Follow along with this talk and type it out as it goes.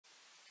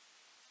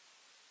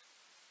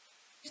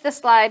This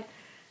slide,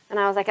 and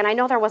I was like, and I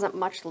know there wasn't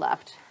much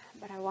left,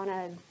 but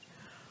I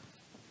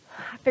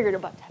figured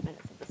about 10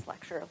 minutes of this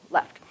lecture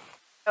left.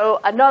 So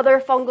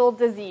another fungal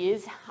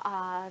disease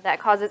that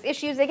causes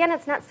issues. Again,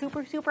 it's not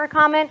super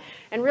common,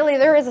 and really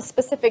there is a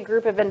specific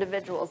group of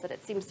individuals that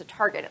it seems to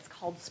target. It's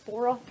called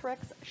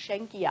Sporothrix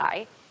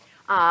shankii.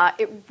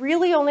 It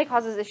really only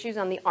causes issues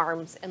on the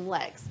arms and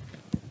legs.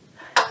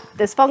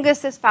 This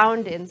fungus is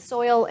found in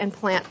soil and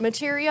plant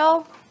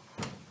material,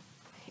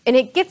 and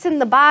it gets in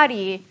the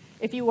body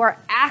if you are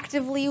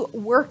actively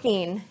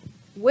working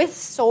with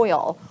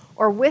soil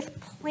or with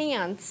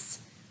plants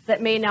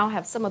that may now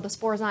have some of the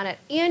spores on it,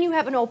 and you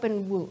have an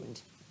open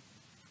wound.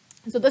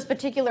 So this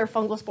particular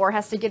fungal spore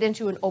has to get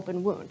into an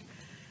open wound.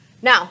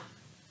 Now,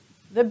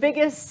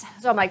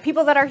 so I'm like,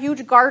 people that are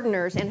huge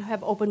gardeners and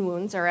have open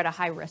wounds are at a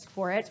high risk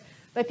for it,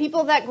 but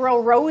people that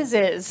grow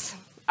roses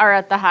are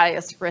at the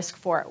highest risk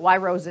for it. Why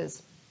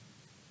roses?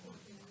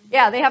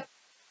 Yeah,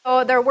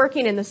 they're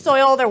working in the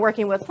soil, they're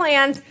working with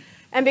plants,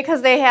 and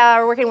because they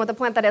are working with a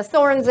plant that has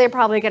thorns, they're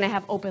probably going to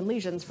have open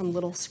lesions from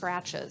little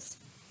scratches.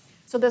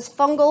 So this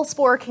fungal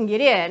spore can get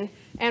in,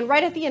 and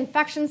right at the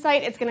infection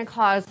site, it's going to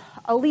cause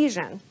a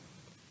lesion.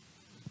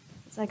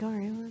 It's like, all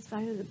right, well, that's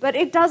fine. But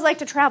it does like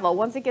to travel.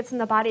 Once it gets in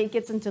the body, it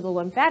gets into the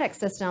lymphatic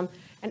system,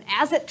 and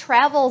as it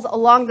travels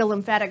along the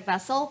lymphatic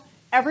vessel,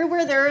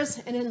 everywhere there's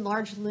an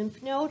enlarged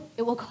lymph node,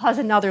 it will cause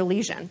another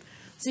lesion.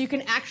 So you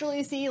can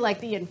actually see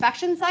like the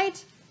infection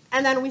site,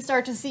 and then we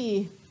start to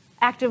see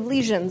active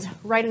lesions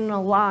right in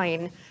a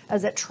line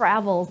as it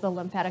travels the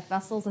lymphatic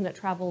vessels and it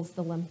travels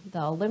the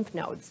lymph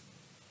nodes.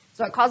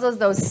 So it causes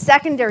those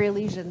secondary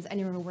lesions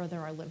anywhere where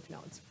there are lymph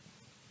nodes.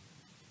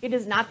 It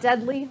is not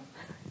deadly.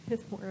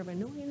 It's more of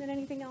annoying than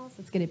anything else.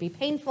 It's going to be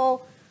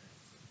painful.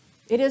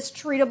 It is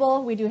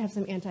treatable. We do have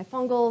some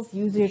antifungals.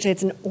 Usually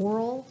it's an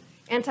oral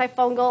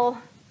antifungal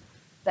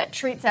that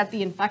treats at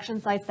the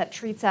infection sites, that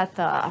treats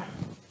at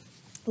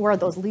where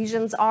those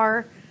lesions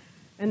are.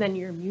 And then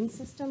your immune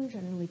system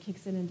generally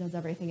kicks in and does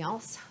everything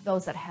else.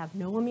 Those that have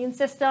no immune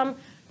system,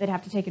 they'd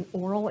have to take an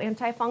oral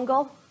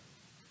antifungal.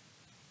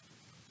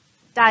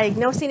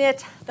 Diagnosing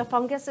it, the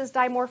fungus is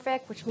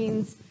dimorphic, which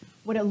means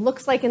what it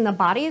looks like in the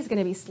body is going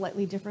to be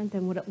slightly different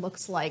than what it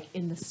looks like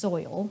in the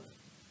soil.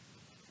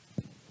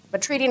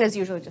 But treating is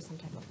usually just some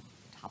type of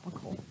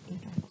topical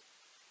antifungal.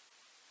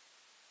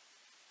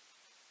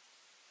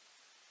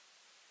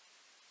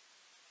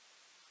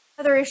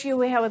 Another issue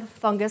we have with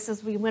fungus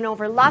is we went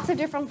over lots of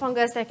different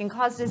fungus that can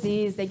cause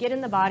disease. They get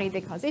in the body, they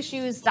cause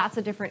issues, lots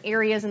of different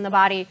areas in the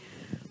body.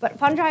 But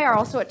fungi are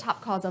also a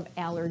top cause of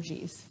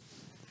allergies.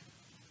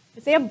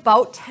 I'd say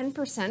about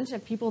 10%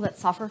 of people that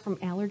suffer from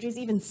allergies,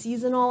 even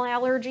seasonal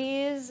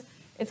allergies,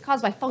 it's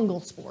caused by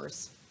fungal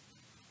spores.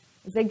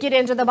 As they get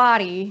into the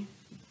body,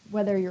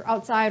 whether you're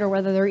outside or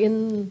whether they're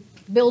in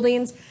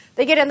buildings,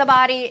 they get in the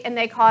body and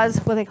they cause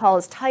what they call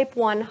as type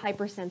 1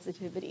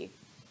 hypersensitivity.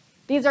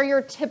 These are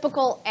your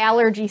typical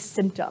allergy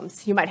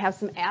symptoms. You might have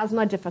some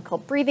asthma,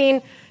 difficult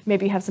breathing,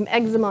 maybe you have some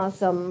eczema,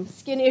 some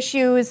skin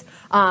issues,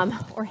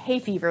 or hay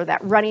fever,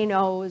 that runny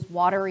nose,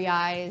 watery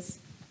eyes,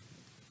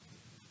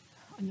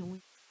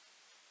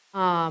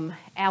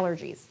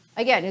 allergies.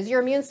 Again, is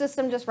your immune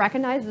system just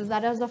recognizes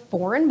that as a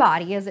foreign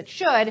body, as it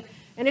should,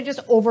 and it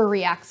just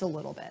overreacts a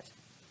little bit.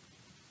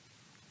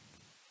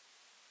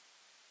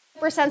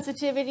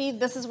 Hypersensitivity,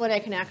 this is when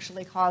it can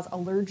actually cause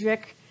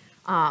allergic,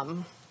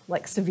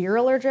 like severe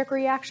allergic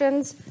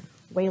reactions,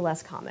 way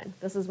less common.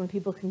 This is when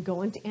people can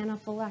go into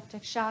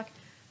anaphylactic shock.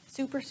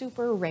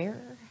 Super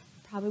rare.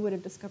 Probably would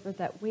have discovered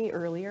that way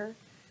earlier.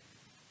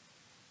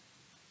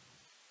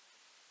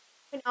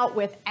 Out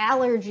with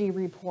allergy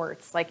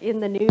reports, like in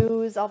the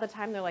news all the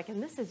time, they're like,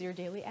 and this is your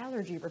daily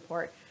allergy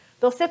report.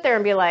 They'll sit there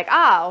and be like,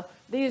 oh,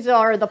 these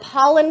are the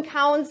pollen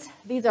counts,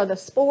 these are the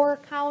spore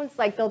counts.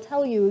 Like they'll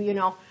tell you, you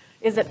know,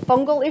 is it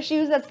fungal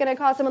issues that's going to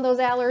cause some of those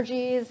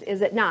allergies?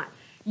 Is it not?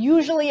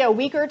 Usually a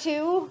week or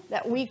two,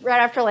 that week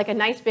right after like a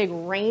nice big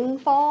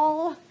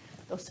rainfall,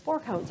 those spore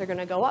counts are going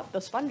to go up.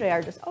 Those fungi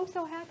are just, oh,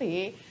 so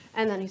happy.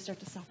 And then you start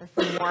to suffer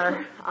from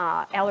more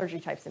allergy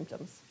type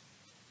symptoms.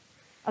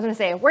 I was going to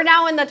say, we're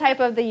now in the type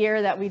of the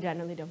year that we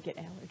generally don't get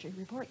allergy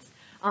reports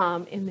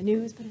in the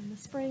news, but in the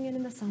spring and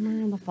in the summer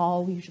and the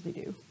fall, we usually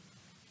do.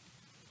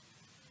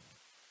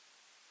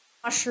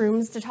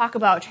 Mushrooms to talk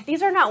about.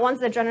 These are not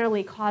ones that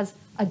generally cause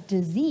a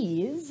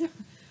disease,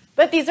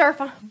 but these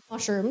are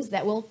mushrooms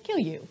that will kill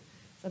you.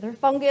 So they're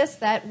fungus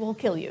that will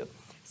kill you.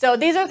 So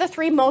these are the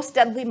 3 most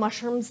deadly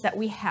mushrooms that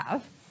we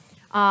have.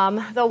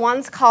 The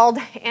ones called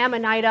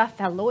Amanita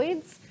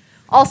phalloides,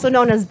 also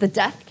known as the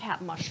death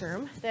cap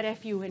mushroom, that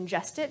if you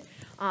ingest it,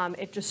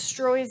 it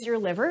destroys your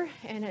liver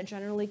and it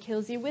generally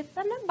kills you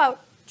within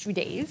about 2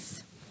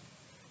 days.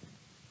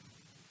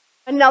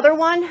 Another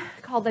one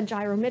called the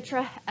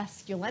Gyromitra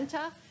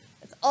esculenta.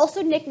 It's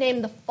also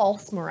nicknamed the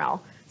false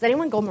morel. Does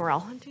anyone go morel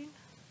hunting?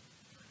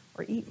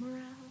 Or eat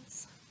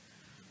morels?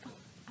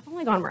 I've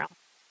only gone morel.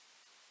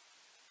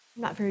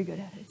 I'm not very good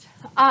at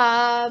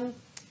it.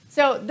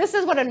 So this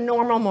is what a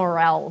normal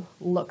morel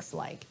looks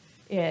like.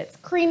 It's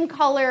cream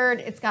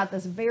colored, it's got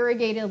this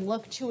variegated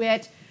look to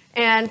it.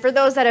 And for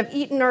those that have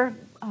eaten or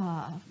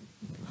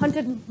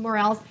hunted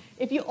morels,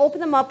 if you open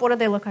them up, what do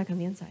they look like on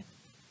the inside?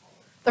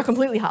 They're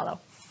completely hollow.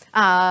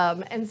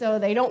 And so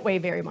they don't weigh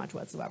very much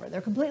whatsoever.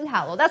 They're completely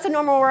hollow. That's a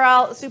normal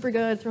morel, super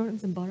good. Throw it in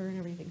some butter and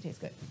everything tastes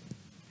good.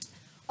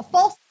 A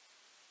false,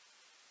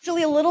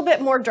 usually a little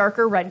bit more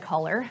darker red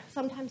color,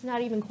 sometimes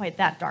not even quite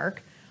that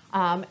dark.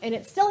 And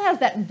it still has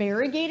that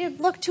variegated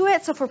look to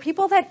it. So for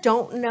people that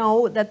don't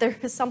know that there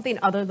is something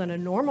other than a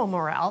normal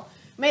morel,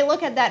 may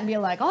look at that and be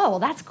like, oh, well,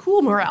 that's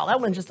cool morel.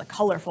 That one's just a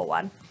colorful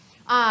one.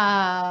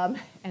 And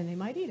they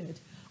might eat it.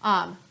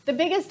 The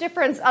biggest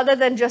difference, other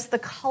than just the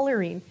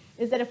coloring,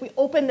 is that if we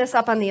open this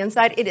up on the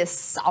inside, it is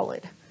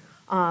solid.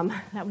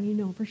 That one you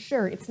know for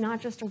sure. It's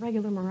not just a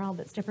regular morel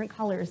that's different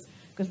colors,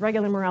 because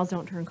regular morels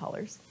don't turn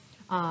colors.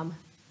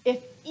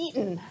 If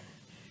eaten,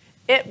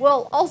 it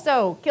will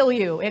also kill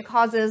you. It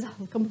causes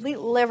complete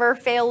liver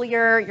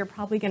failure. You're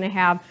probably going to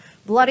have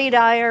bloody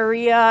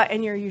diarrhea,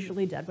 and you're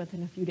usually dead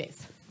within a few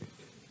days.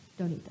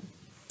 Don't eat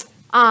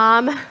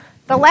them.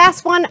 The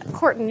last one,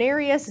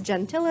 Cortinarius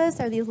gentilis,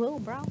 are these little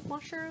brown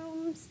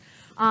mushrooms.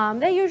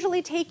 They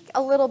usually take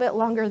a little bit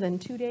longer than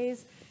 2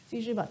 days. It's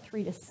usually about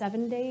 3 to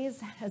 7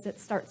 days as it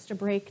starts to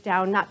break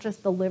down, not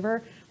just the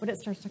liver, but it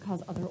starts to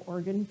cause other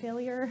organ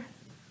failure.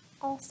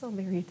 Also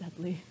very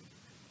deadly.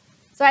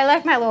 So I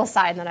left my little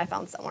side that I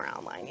found somewhere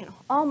online. You know,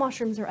 all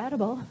mushrooms are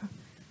edible,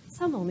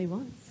 some only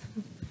once,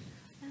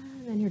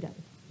 and then you're dead.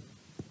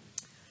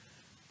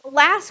 The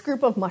last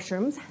group of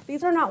mushrooms,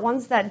 these are not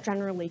ones that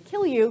generally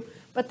kill you,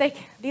 but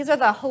these are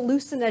the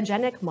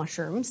hallucinogenic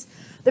mushrooms.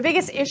 The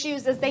biggest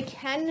issues is they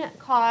can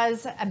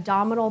cause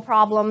abdominal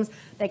problems,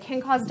 they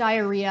can cause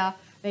diarrhea,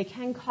 they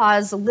can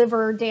cause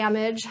liver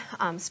damage,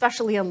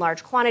 especially in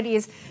large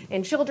quantities.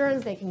 In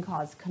children, they can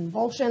cause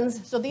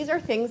convulsions. So these are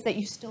things that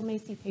you still may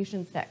see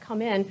patients that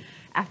come in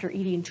after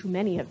eating too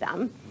many of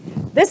them.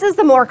 This is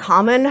the more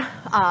common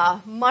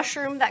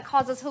mushroom that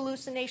causes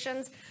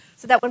hallucinations.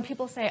 So that when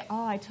people say,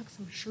 oh, I took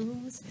some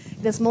shrooms,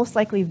 it is most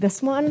likely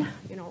this one.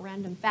 You know,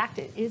 random fact,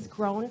 it is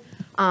grown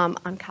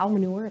on cow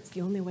manure. It's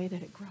the only way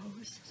that it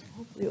grows. So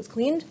hopefully it was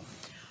cleaned.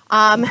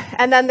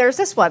 And then there's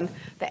this one,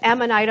 the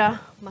Amanita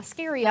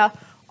muscaria,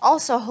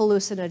 also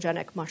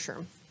hallucinogenic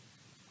mushroom.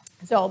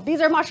 So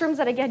these are mushrooms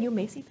that, again, you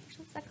may see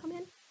patients that come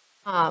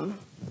in.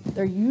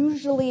 They're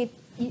usually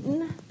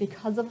eaten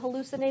because of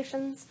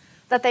hallucinations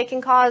that they can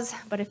cause,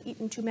 but if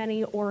eaten too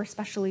many, or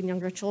especially in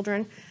younger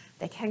children,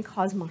 they can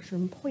cause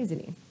mushroom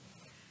poisoning.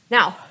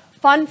 Now,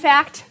 fun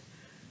fact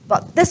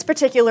about this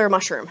particular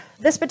mushroom.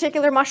 This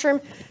particular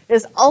mushroom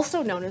is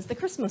also known as the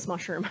Christmas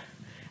mushroom.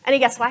 Any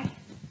guess why?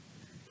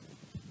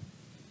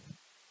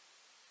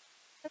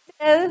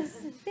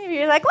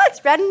 You're like,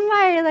 what's red and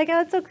white? You're like, oh,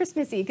 it's so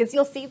Christmassy. Because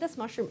you'll see this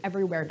mushroom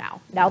everywhere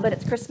now that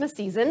it's Christmas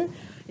season.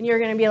 And you're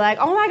going to be like,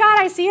 oh my God,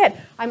 I see it.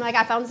 I'm like,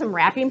 I found some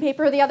wrapping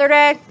paper the other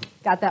day.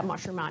 Got that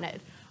mushroom on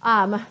it.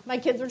 My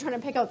kids were trying to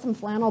pick out some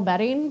flannel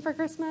bedding for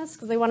Christmas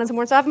because they wanted some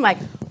more stuff. I'm like,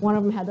 one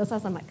of them had this.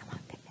 I'm like, come on,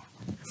 pick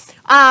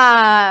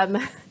that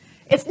one.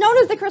 It's known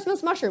as the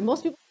Christmas mushroom.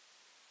 Most people,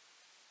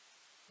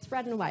 it's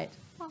red and white.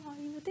 Oh,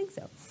 you would think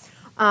so.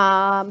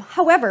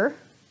 However,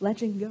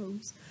 legend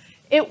goes,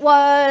 it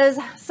was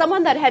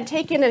someone that had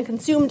taken and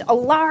consumed a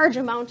large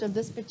amount of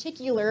this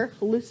particular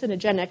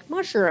hallucinogenic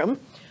mushroom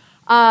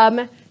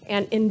and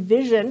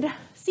envisioned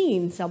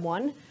seeing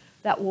someone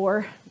that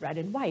wore red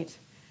and white.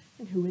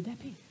 And who would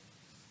that be?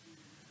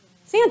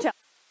 Santa.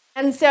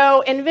 And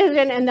so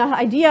envision, and the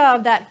idea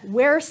of that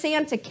where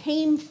Santa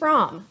came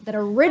from, that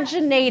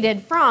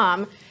originated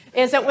from,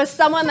 is it was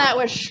someone that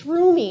was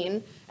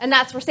shrooming, and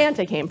that's where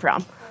Santa came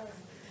from.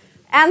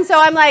 And so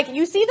I'm like,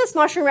 you see this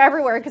mushroom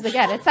everywhere, because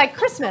again, it's like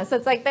Christmas.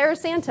 It's like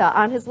there's Santa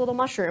on his little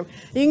mushroom.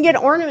 You can get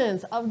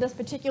ornaments of this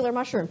particular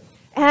mushroom.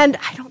 And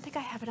I don't think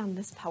I have it on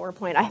this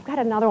PowerPoint. I've got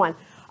another one.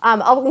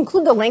 I'll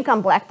include the link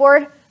on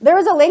Blackboard.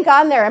 There's a link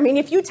on there. I mean,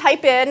 if you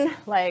type in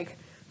like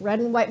red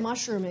and white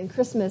mushroom and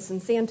Christmas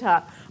and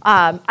Santa,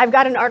 I've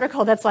got an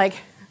article that's like,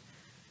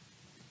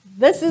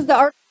 this is the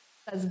article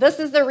that says, this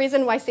is the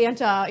reason why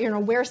Santa, you know,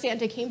 where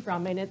Santa came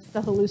from, and it's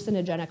the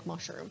hallucinogenic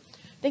mushroom.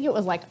 I think it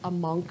was like a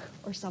monk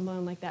or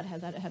someone like that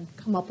had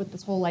come up with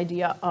this whole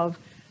idea of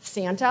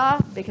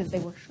Santa because they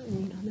were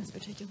shrooming on this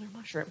particular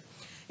mushroom.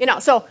 You know,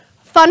 so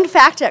fun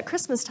fact at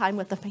Christmas time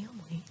with the family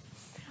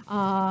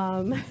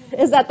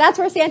is that that's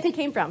where Santa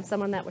came from,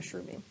 someone that was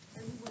shrooming.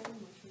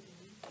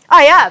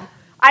 I am.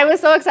 I was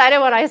so excited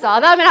when I saw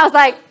them, and I was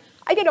like,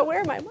 I get to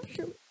wear my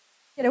mushroom.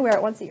 I get to wear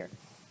it once a year.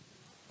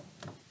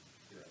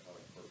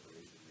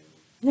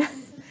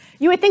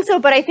 You would think so,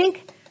 but I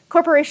think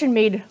Corporation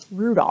made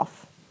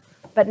Rudolph,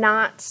 but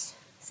not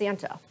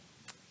Santa.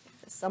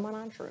 Just someone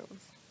on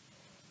shrooms.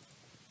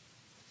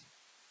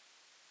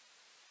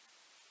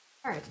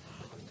 All right.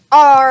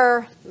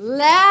 Our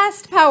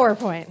last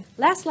PowerPoint,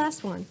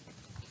 last one.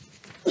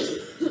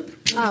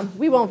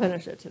 We won't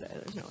finish it today,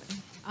 there's no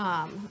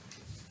way.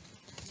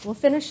 We'll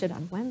finish it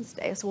on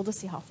Wednesday, so we'll just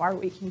see how far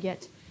we can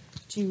get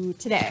to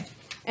today.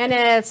 And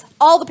it's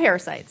all the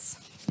parasites.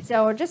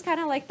 So just kind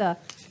of like the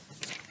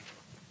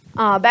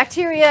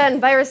Bacteria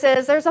and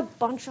viruses, there's a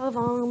bunch of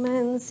them,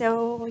 and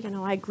so,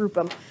 I group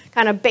them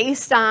kind of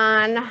based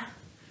on,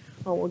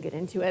 well, we'll get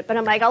into it, but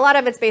I'm like, a lot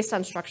of it's based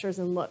on structures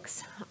and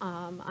looks,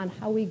 on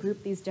how we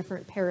group these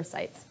different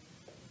parasites.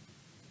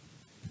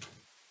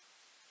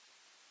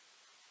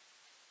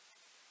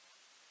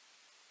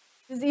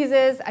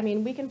 Diseases, I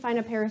mean, we can find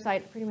a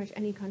parasite pretty much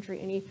any country,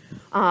 any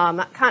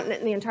continent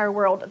in the entire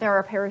world. There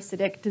are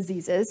parasitic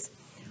diseases.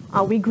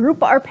 We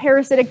group our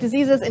parasitic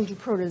diseases into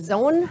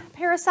protozoan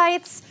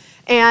parasites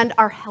and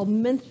our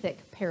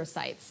helminthic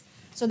parasites.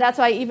 So that's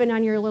why even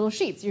on your little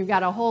sheets, you've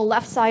got a whole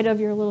left side of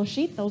your little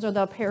sheet. Those are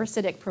the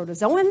parasitic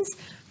protozoans.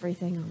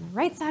 Everything on the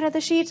right side of the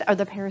sheet are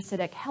the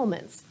parasitic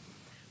helminths.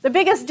 The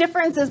biggest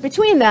differences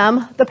between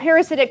them, the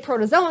parasitic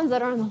protozoans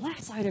that are on the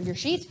left side of your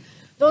sheet,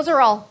 those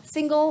are all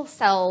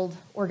single-celled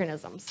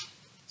organisms.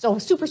 So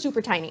super,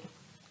 super tiny.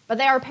 But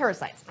they are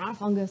parasites. They're not a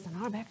fungus, they're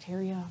not a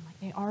bacteria. Like,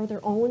 they are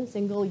their own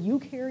single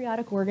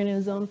eukaryotic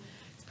organism.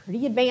 It's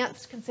pretty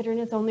advanced considering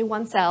it's only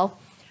one cell.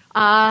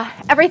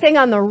 Everything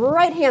on the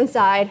right-hand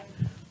side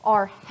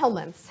are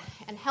helminths.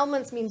 And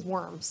helminths means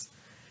worms.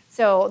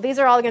 So these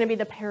are all going to be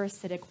the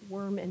parasitic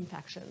worm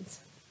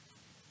infections.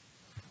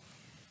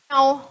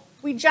 Now,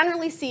 we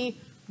generally see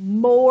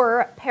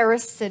more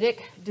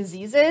parasitic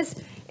diseases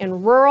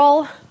in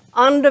rural,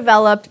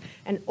 undeveloped,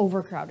 and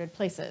overcrowded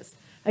places.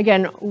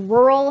 Again,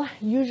 rural,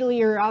 usually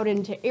you're out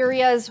into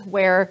areas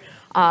where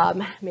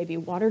maybe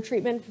water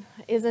treatment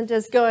isn't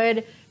as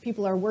good.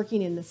 People are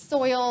working in the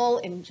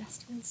soil,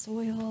 ingesting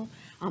soil.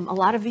 A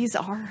lot of these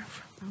are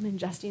from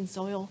ingesting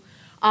soil.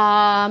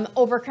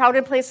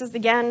 Overcrowded places,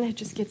 again, it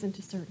just gets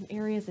into certain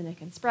areas and it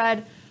can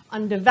spread.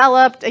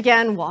 Undeveloped,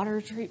 again,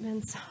 water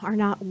treatments are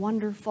not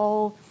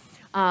wonderful.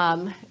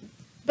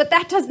 But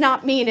that does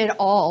not mean at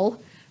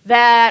all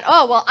that,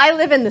 oh, well, I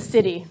live in the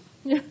city.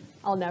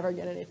 I'll never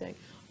get anything.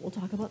 We'll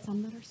talk about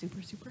some that are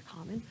super, super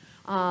common.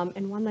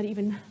 And one that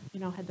even,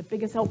 had the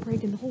biggest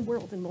outbreak in the whole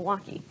world in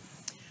Milwaukee.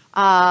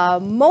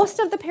 Most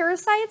of the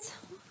parasites,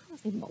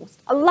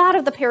 a lot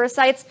of the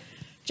parasites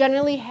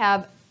generally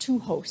have two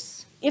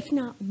hosts, if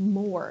not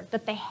more,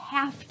 that they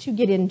have to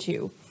get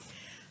into.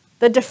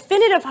 The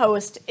definitive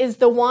host is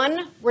the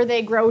one where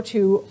they grow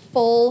to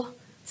full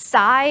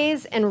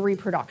size and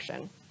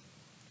reproduction.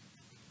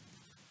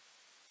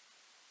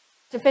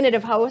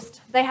 Definitive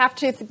host, they have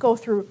to go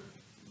through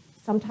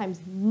sometimes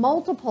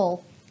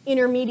multiple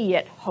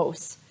intermediate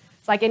hosts.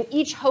 It's like in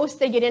each host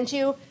they get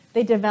into,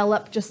 they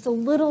develop just a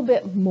little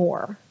bit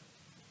more.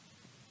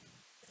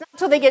 It's not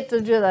until they get to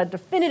the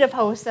definitive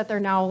host that they're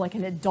now like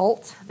an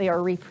adult, they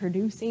are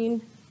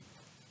reproducing.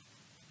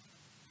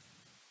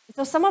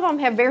 So some of them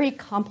have very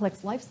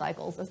complex life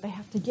cycles as they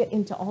have to get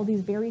into all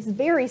these very,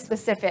 very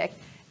specific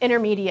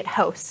intermediate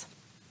hosts.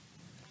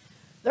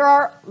 There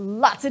are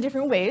lots of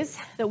different ways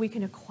that we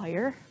can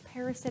acquire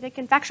parasitic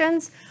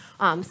infections.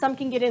 Some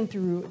can get in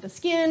through the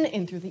skin,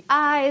 in through the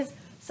eyes.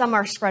 Some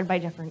are spread by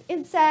different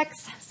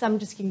insects. Some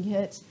just can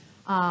get,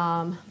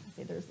 let's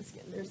see, there's the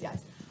skin, there's the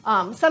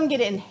eyes. Some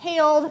get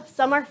inhaled.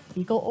 Some are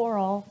fecal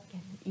oral,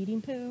 again,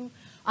 eating poo.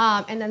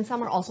 And then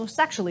some are also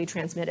sexually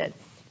transmitted.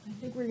 I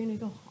think we're going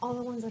to go, all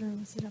the ones that are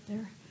listed up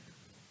there,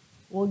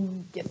 we'll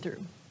get through.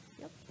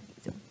 Yep, I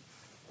think so.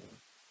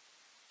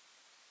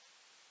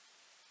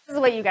 This is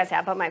what you guys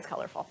have, but mine's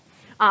colorful.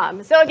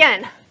 So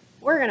again,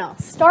 we're going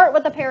to start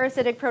with the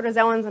parasitic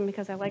protozoans, and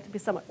because I like to be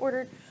somewhat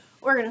ordered,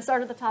 we're going to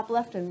start at the top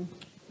left and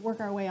work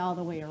our way all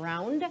the way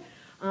around.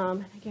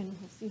 And again,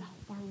 we'll see how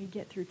far we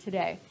get through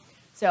today.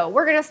 So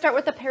we're going to start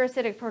with the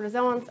parasitic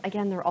protozoans.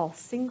 Again, they're all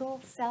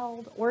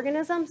single-celled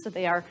organisms, so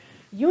they are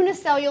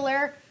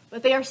unicellular,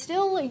 but they are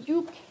still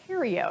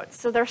eukaryotes,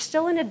 so they're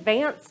still an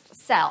advanced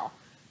cell.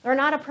 They're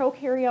not a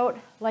prokaryote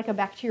like a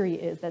bacteria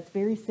is. That's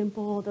very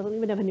simple, doesn't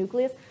even have a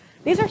nucleus.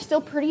 These are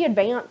still pretty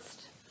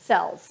advanced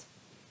cells,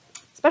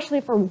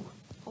 especially for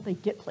how they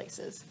get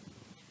places.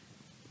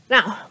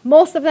 Now,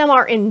 most of them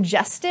are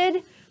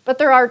ingested, but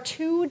there are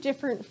two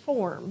different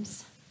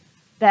forms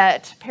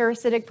that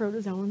parasitic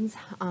protozoans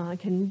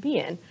can be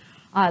in.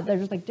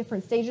 There's like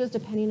different stages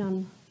depending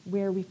on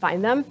where we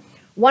find them.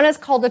 One is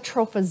called a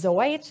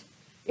trophozoite.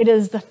 It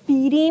is the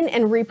feeding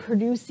and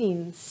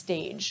reproducing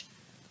stage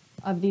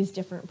of these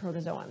different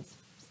protozoans.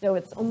 So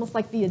it's almost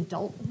like the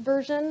adult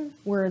version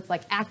where it's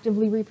like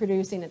actively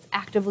reproducing, it's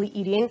actively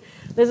eating.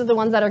 Those are the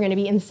ones that are going to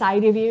be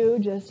inside of you,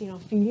 just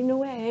feeding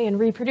away and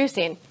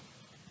reproducing.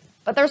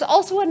 But there's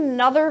also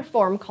another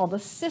form called the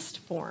cyst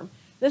form.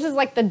 This is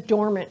like the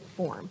dormant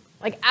form,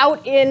 like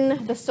out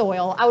in the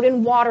soil, out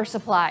in water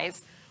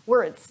supplies,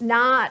 where it's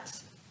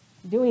not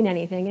doing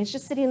anything. It's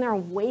just sitting there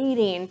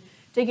waiting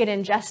to get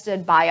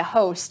ingested by a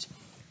host.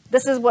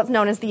 This is what's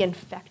known as the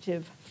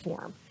infective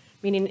form,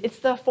 meaning it's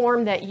the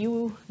form that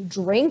you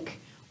drink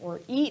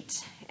or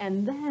eat,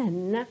 and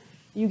then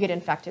you get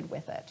infected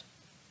with it.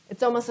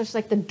 It's almost just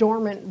like the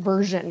dormant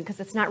version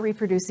because it's not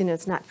reproducing,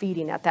 it's not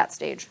feeding at that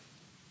stage.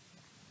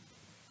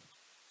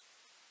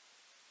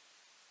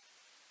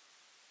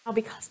 Now,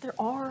 because there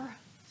are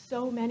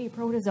so many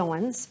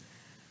protozoans,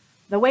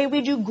 the way we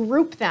do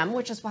group them,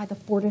 which is why the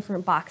 4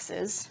 different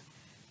boxes,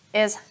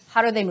 is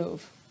how do they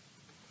move?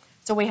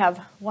 So we have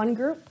one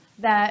group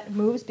that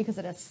moves because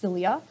it has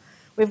cilia.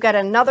 We've got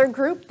another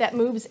group that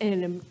moves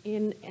in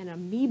an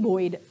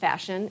amoeboid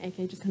fashion, and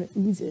it just kind of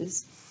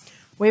oozes.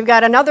 We've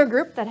got another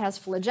group that has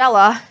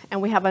flagella,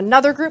 and we have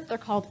another group, they're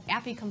called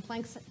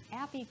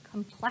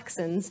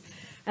apicomplexans,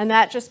 and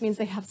that just means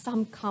they have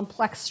some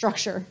complex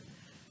structure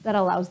that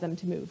allows them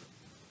to move.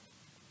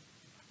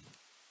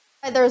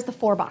 There's the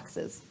 4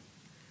 boxes.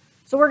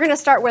 So we're going to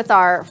start with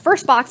our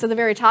first box at the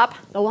very top,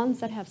 the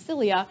ones that have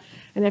cilia,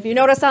 and if you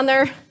notice on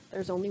there,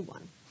 there's only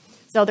one.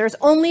 So there's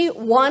only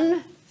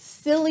one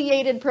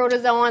ciliated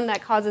protozoan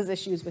that causes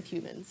issues with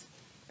humans.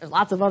 There's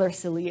lots of other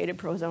ciliated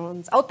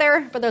protozoans out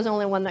there, but there's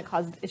only one that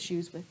causes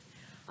issues with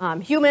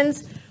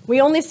humans. We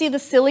only see the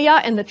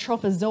cilia in the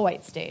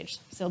trophozoite stage.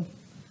 So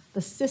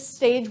the cyst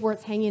stage where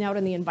it's hanging out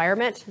in the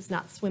environment is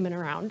not swimming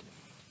around.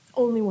 It's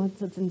only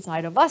once it's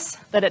inside of us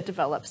that it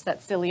develops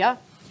that cilia.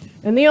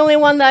 And the only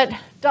one that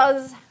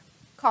does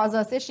cause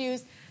us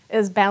issues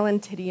is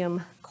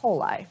Balantidium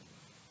coli.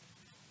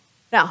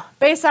 Now,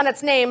 based on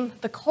its name,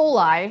 the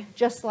coli,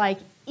 just like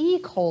E.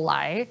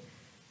 coli,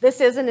 this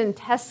is an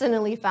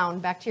intestinally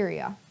found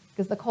bacteria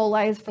because the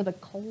coli is for the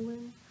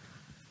colon.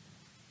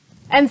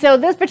 And so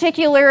this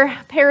particular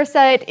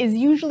parasite is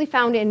usually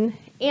found in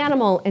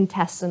animal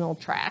intestinal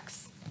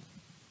tracts.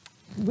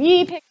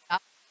 We pick it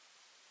up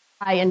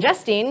by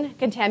ingesting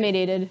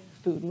contaminated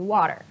food and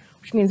water,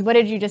 which means what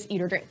did you just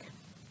eat or drink?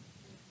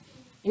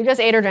 You just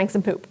ate or drank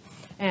some poop.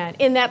 And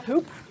in that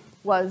poop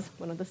was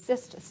one of the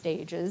cyst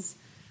stages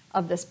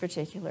of this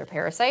particular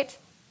parasite.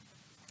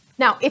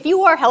 Now, if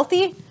you are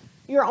healthy,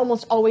 you're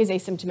almost always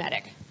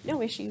asymptomatic.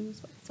 No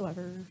issues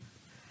whatsoever.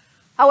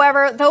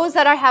 However, those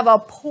that have a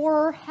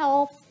poor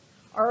health,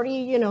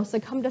 already,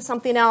 succumb to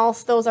something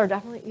else, those are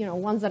definitely,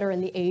 ones that are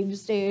in the age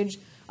stage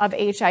of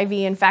HIV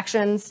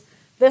infections.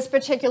 This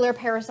particular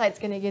parasite's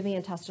going to get in the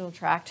intestinal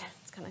tract.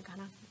 It's going to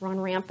kind of run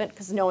rampant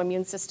because no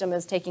immune system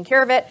is taking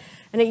care of it,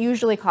 and it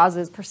usually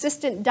causes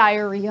persistent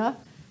diarrhea.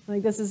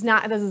 Like this is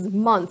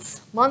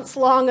months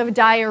long of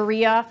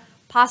diarrhea,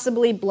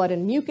 possibly blood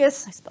and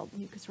mucus. I spelled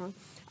mucus wrong.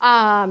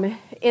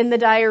 In the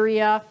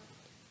diarrhea,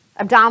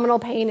 abdominal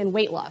pain, and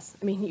weight loss.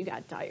 I mean, you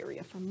got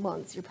diarrhea for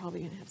months. You're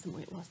probably going to have some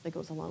weight loss that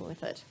goes along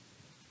with it.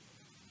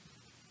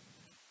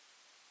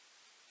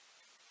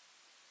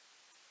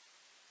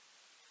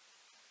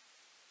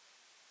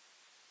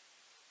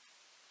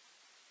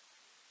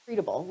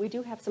 Treatable. We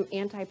do have some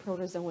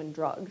anti-protozoan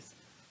drugs.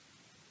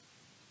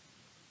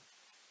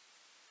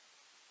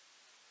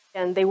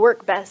 And they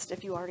work best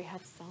if you already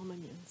have some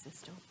immune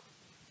system.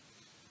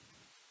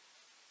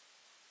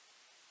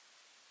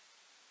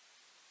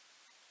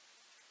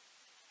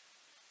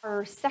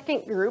 Our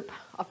second group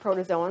of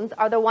protozoans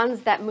are the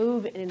ones that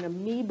move in an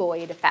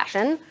amoeboid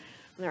fashion. And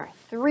there are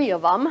 3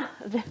 of them.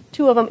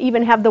 2 of them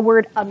even have the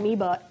word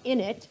amoeba in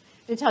it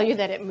to tell you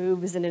that it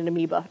moves in an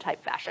amoeba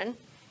type fashion.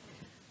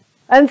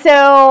 And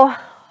so,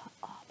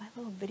 my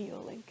little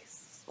video link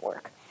doesn't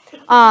work.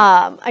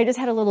 I just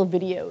had a little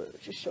video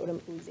that just showed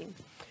them oozing.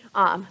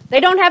 They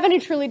don't have any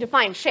truly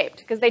defined shape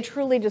because they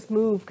truly just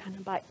move kind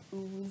of by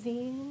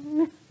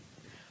oozing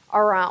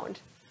around.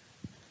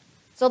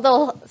 So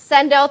they'll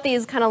send out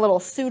these kind of little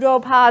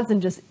pseudopods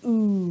and just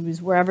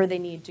ooze wherever they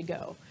need to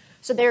go.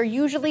 So they're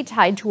usually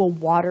tied to a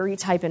watery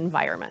type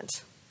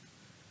environment.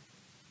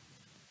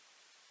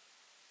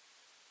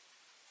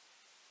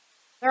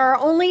 There are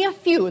only a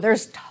few.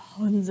 There's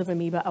tons of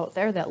amoeba out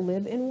there that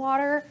live in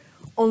water.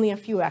 Only a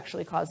few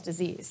actually cause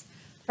disease.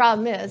 The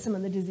problem is some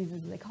of the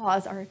diseases they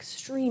cause are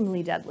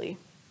extremely deadly.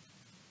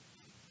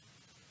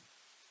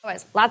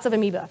 Otherwise, lots of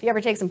amoeba. If you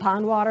ever take some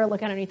pond water,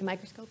 look underneath the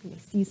microscope, and you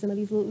see some of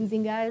these little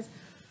oozing guys,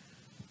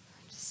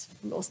 it's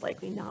most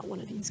likely not one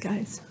of these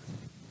guys.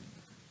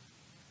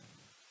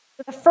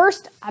 The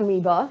first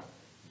amoeba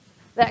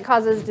that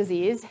causes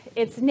disease,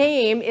 its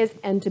name is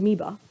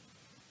entamoeba.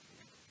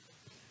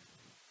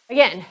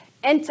 Again,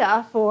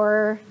 enta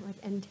for like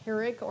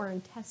enteric or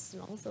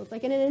intestinal, so it's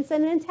like it's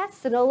an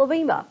intestinal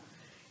amoeba.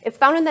 It's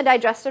found in the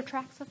digestive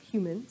tracts of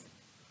humans.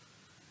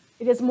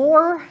 It is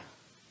more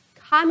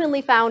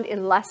commonly found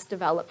in less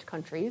developed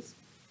countries.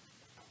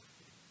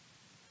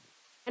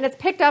 And it's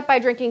picked up by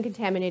drinking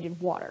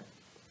contaminated water,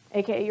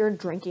 aka you're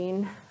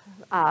drinking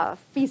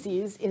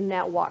feces in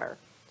that water.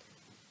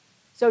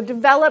 So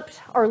developed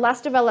or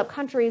less developed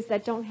countries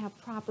that don't have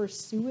proper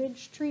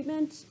sewage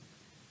treatment,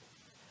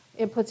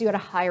 it puts you at a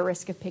higher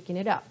risk of picking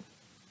it up.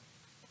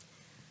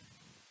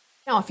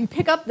 Now, if you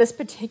pick up this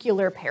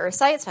particular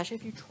parasite, especially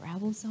if you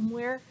travel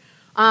somewhere,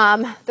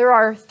 there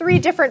are 3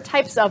 different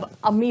types of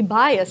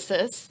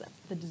amoebiasis, that's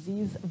the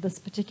disease of this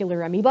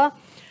particular amoeba,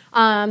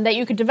 that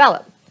you could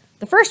develop.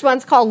 The first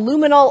one's called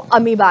luminal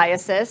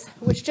amoebiasis,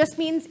 which just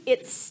means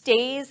it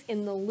stays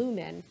in the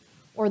lumen,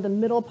 or the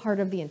middle part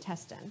of the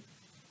intestine.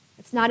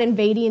 It's not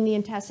invading the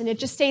intestine, it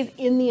just stays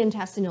in the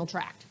intestinal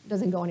tract. It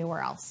doesn't go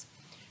anywhere else.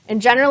 And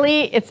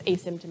generally, it's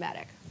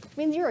asymptomatic, which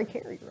means you're a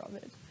carrier of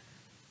it.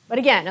 But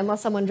again,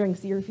 unless someone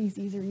drinks your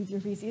feces or eats your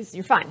feces,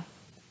 you're fine.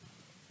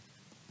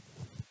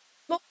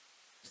 Most,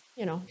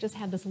 just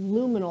have this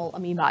luminal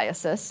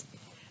amoebiasis.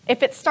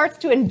 If it starts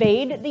to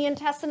invade the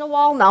intestinal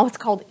wall, now it's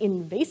called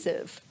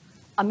invasive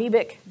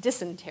amoebic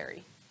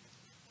dysentery.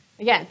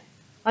 Again,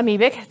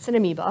 amoebic, it's an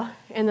amoeba,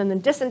 and then the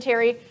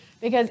dysentery,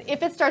 because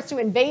if it starts to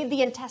invade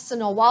the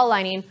intestinal wall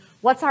lining,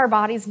 what's our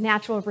body's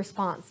natural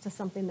response to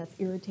something that's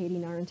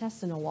irritating our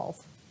intestinal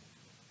walls?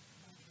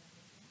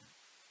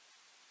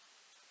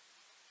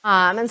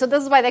 And so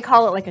this is why they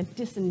call it like a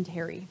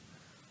dysentery.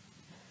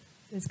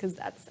 Is because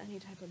that's any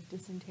type of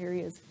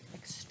dysentery is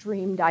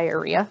extreme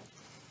diarrhea.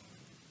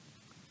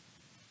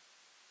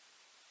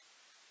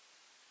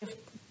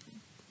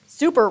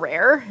 Super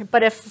rare,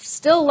 but if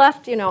still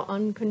left,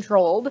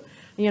 uncontrolled,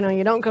 you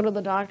don't go to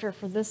the doctor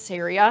for this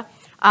area,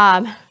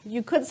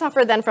 you could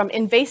suffer then from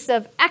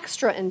invasive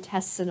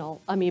extraintestinal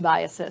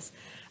amoebiasis.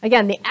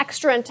 Again, the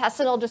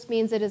extraintestinal just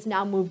means it is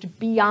now moved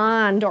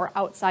beyond or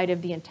outside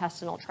of the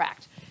intestinal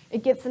tract.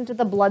 It gets into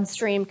the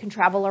bloodstream, can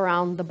travel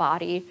around the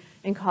body,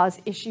 and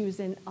cause issues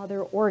in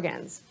other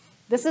organs.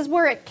 This is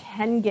where it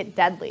can get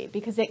deadly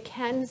because it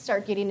can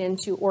start getting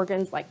into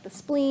organs like the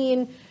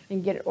spleen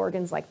and get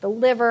organs like the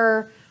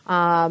liver,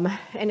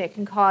 and it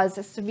can cause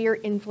a severe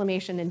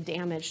inflammation and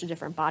damage to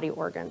different body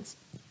organs.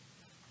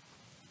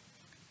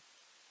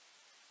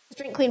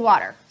 Drink clean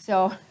water.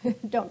 So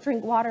don't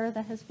drink water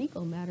that has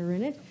fecal matter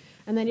in it,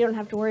 and then you don't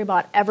have to worry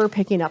about ever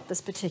picking up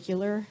this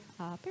particular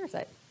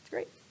parasite. It's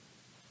great.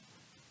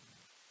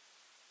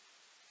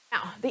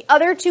 Now, the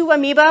other two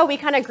amoeba, we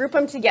kind of group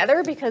them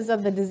together because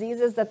of the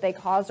diseases that they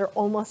cause are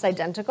almost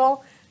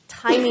identical.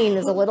 Timing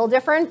is a little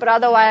different, but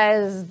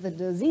otherwise the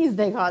disease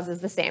they cause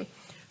is the same.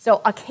 So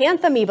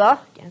acanthamoeba,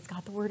 again, it's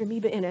got the word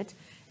amoeba in it,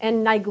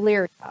 and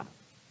Naegleria.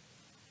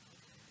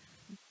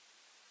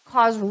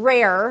 Cause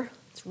rare,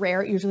 it's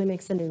rare, it usually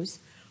makes the news,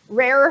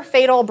 rare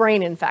fatal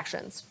brain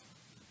infections.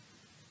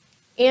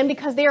 And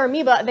because they are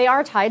amoeba, they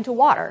are tied to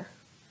water.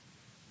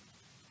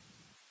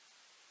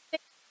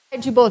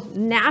 To both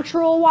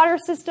natural water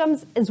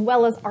systems as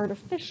well as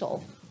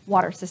artificial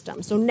water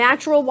systems. So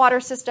natural water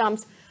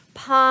systems,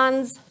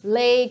 ponds,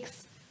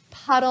 lakes,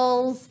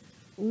 puddles,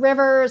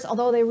 rivers,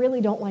 although they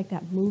really don't like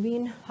that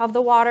moving of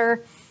the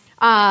water,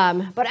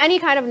 but any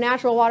kind of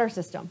natural water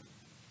system.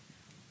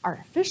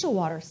 Artificial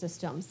water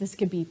systems, this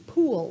could be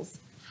pools,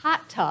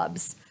 hot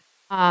tubs.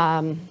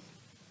 I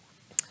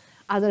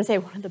was going to say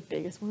one of the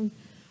biggest ones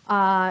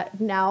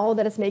now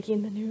that it's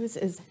making the news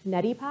is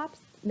neti pots.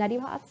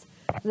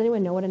 Does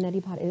anyone know what a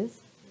neti pot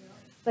is? Yeah.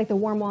 It's like the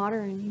warm water,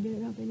 and you get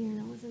it up in your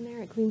nose in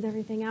there. It cleans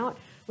everything out.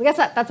 Well, guess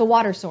what? That's a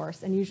water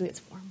source, and usually it's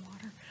warm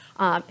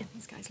water. And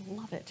these guys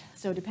love it.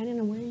 So depending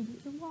on where you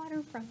get your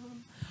water from,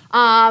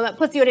 it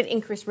puts you at an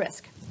increased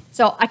risk.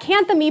 So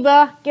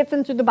acanthamoeba gets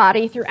into the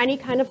body through any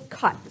kind of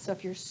cut. So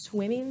if you're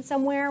swimming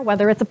somewhere,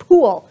 whether it's a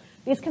pool,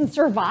 these can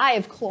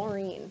survive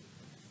chlorine.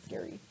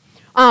 Scary.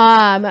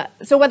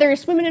 So whether you're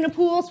swimming in a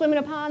pool, swimming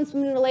in a pond,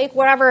 swimming in a lake,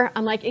 whatever,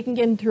 it can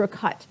get in through a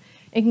cut.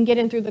 It can get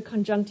in through the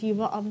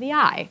conjunctiva of the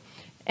eye.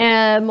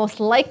 And most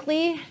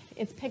likely,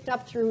 it's picked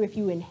up through if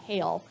you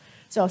inhale.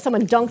 So if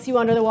someone dunks you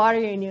under the water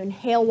and you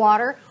inhale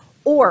water,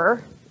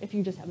 or if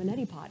you just have a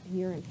neti pot and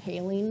you're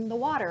inhaling the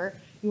water,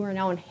 you are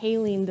now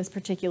inhaling this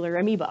particular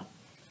amoeba.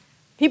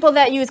 People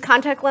that use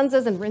contact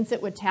lenses and rinse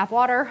it with tap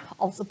water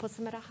also puts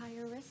them at a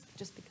higher risk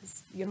just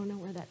because you don't know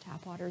where that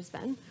tap water has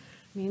been.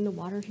 The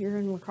water here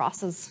in La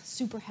Crosse is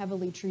super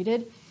heavily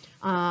treated.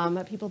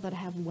 People that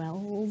have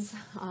wells,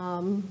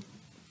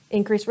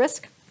 increased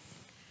risk.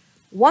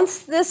 Once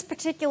this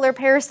particular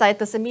parasite,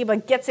 this amoeba,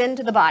 gets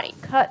into the body,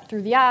 cut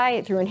through the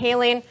eye, through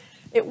inhaling,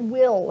 it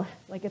will,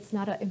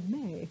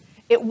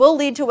 it will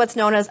lead to what's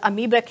known as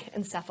amoebic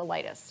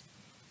encephalitis.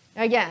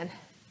 Again,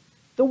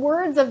 the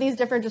words of these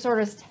different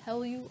disorders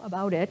tell you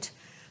about it.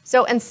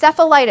 So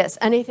encephalitis,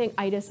 anything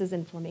itis is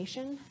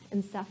inflammation,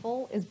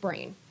 encephal is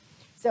brain.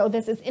 So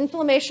this is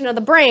inflammation of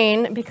the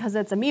brain because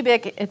it's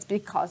amoebic, it's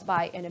caused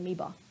by an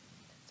amoeba.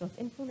 So it's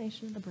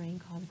inflammation of the brain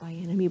caused by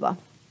an amoeba.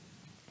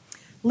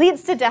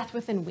 Leads to death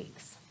within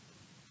weeks.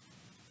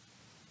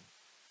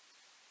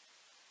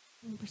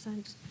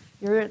 1%,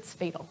 it's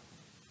fatal.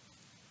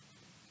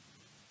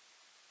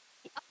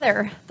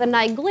 The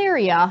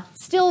Naegleria,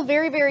 still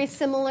very, very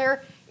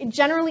similar. It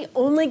generally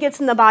only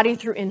gets in the body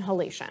through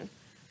inhalation.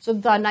 So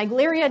the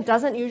Naegleria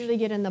doesn't usually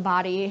get in the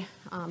body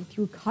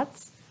through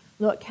cuts,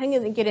 though it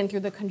can get in through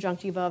the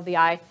conjunctiva of the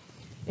eye.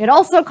 It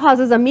also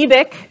causes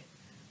amoebic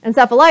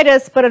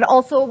encephalitis, but it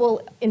also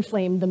will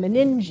inflame the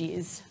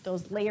meninges,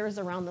 those layers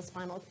around the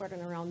spinal cord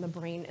and around the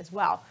brain as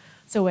well.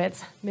 So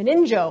it's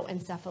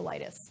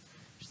meningoencephalitis,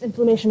 just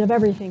inflammation of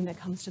everything that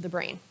comes to the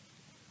brain.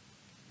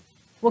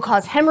 Will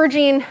cause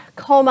hemorrhaging,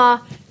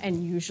 coma,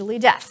 and usually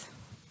death.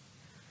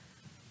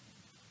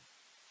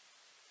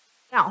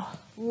 Now,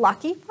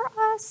 lucky for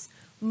us,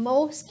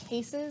 most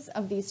cases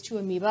of these two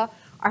amoeba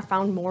are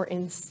found more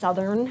in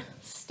southern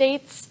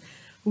states.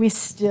 We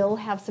still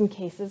have some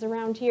cases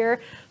around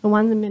here. The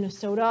ones in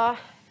Minnesota, I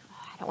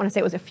don't want to say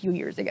it was a few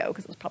years ago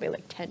because it was probably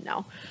like 10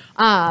 now.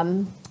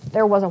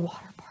 There was a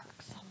water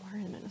park somewhere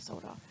in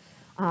Minnesota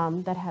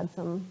that had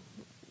some,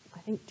 I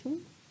think two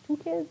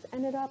kids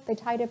ended up, they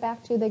tied it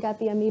back to, they got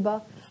the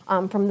amoeba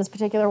from this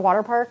particular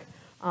water park.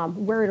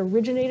 Where it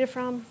originated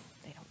from,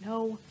 they don't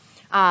know.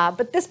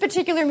 But this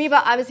particular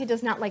amoeba obviously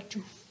does not like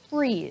to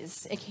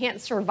freeze. It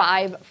can't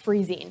survive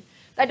freezing.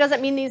 That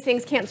doesn't mean these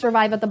things can't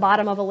survive at the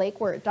bottom of a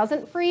lake where it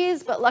doesn't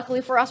freeze, but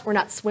luckily for us, we're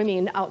not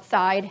swimming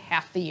outside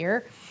half the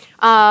year.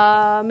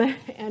 And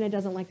it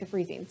doesn't like the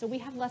freezing. So we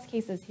have less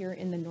cases here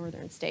in the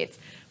northern states.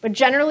 But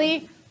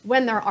generally,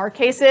 when there are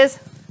cases,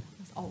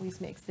 this always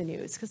makes the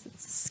news because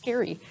it's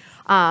scary.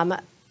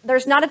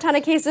 There's not a ton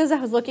of cases. I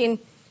was looking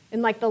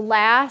in like the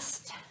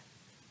last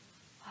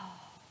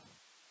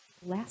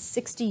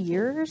 60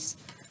 years,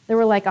 there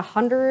were like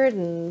 100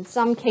 and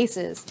some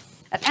cases.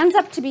 It ends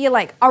up to be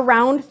like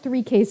around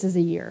 3 cases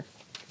a year.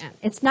 And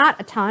it's not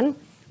a ton, I'm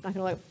not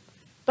gonna lie,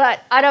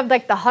 but out of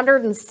like the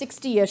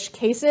 160-ish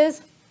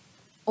cases,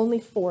 only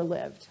 4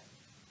 lived.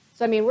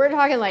 So I mean, we're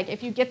talking like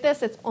if you get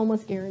this, it's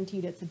almost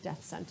guaranteed it's a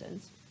death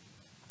sentence.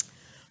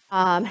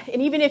 And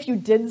even if you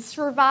did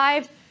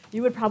survive,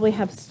 you would probably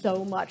have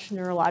so much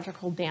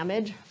neurological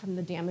damage from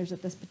the damage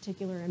that this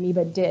particular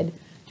amoeba did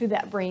to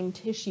that brain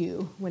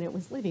tissue when it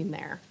was living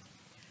there.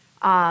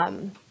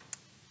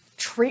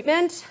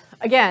 Treatment,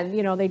 again,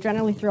 you know, they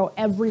generally throw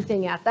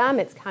everything at them.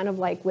 It's kind of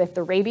like with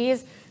the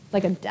rabies, it's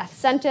like a death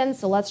sentence,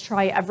 so let's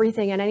try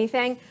everything and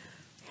anything.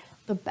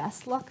 The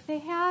best luck they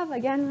have,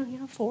 again, you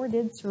know, 4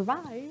 did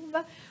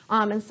survive,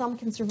 and some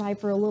can survive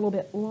for a little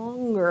bit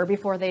longer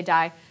before they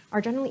die, are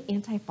generally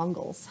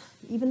antifungals.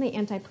 Even the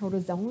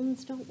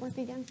antiprotozoans don't work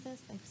against this.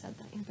 They've said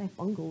that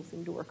antifungals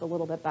seem to work a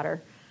little bit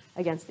better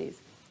against these.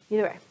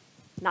 Either way,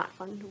 not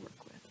fun to work with.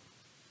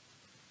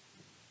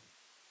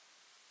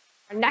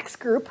 Our next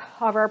group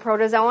of our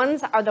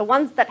protozoans are the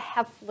ones that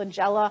have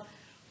flagella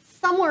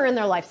somewhere in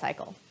their life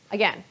cycle.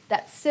 Again,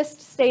 that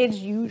cyst stage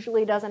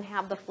usually doesn't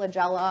have the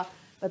flagella,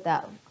 but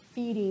that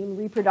feeding,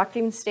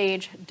 reproducing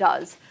stage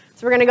does.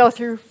 So we're going to go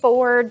through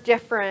 4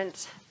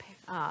 different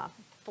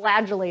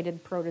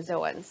flagellated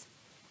protozoans.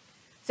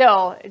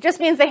 So it just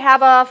means they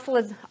have a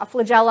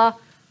flagella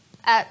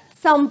at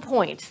some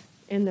point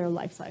in their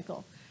life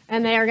cycle.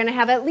 And they are going to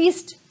have at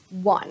least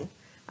 1.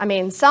 I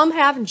mean, some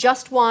have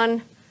just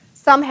 1.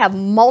 Some have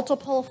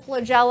multiple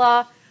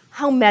flagella.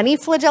 How many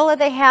flagella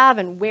they have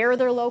and where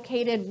they're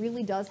located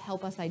really does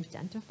help us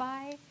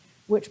identify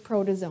which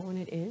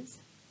protozoan it is.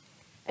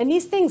 And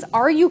these things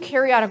are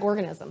eukaryotic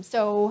organisms,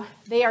 so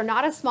they are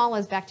not as small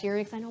as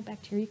bacteria, because I know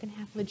bacteria can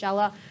have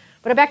flagella,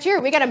 but a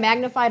bacteria, we got to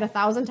magnify it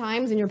 1,000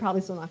 times, and you're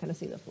probably still not going to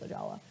see the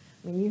flagella.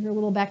 I mean, you hear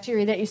little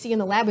bacteria that you see in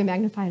the lab, we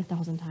magnify it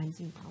 1,000 times,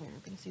 and you probably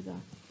aren't going to see the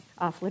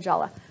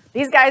flagella.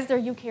 These guys, they're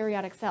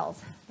eukaryotic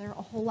cells. They're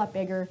a whole lot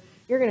bigger.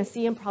 You're going to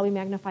see them probably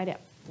magnified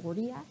at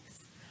 40x,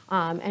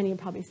 and you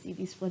probably see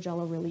these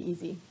flagella really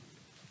easy.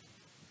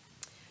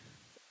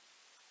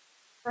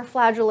 For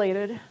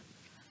flagellated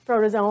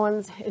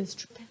protozoans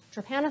is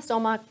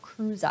Trypanosoma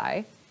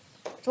cruzi,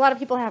 which a lot of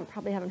people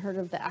probably haven't heard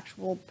of the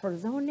actual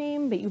protozoan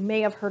name, but you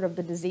may have heard of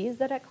the disease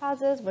that it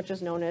causes, which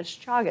is known as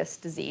Chagas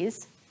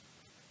disease.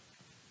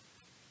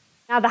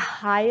 Now, the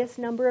highest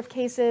number of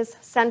cases,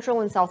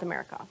 Central and South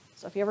America.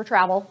 So if you ever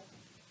travel,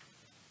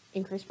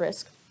 increased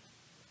risk.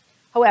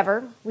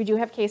 However, we do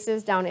have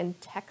cases down in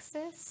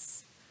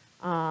Texas,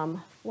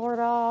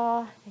 Florida,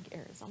 I think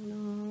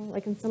Arizona,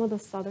 like in some of the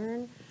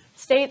southern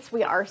states,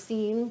 we are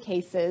seeing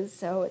cases,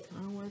 so it's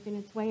kind of working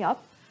its way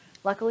up.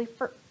 Luckily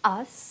for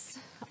us,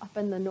 up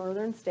in the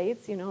northern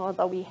states, you know,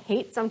 although we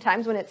hate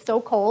sometimes when it's so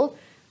cold,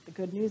 the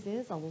good news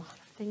is a lot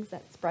of things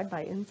that spread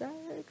by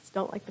insects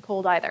don't like the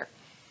cold either.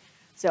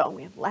 So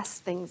we have less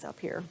things up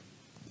here.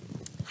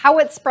 How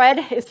it's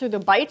spread is through the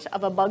bite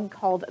of a bug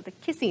called the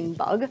kissing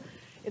bug.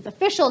 Its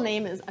official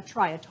name is a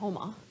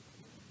triatoma,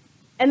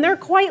 and they're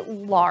quite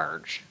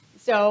large.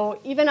 So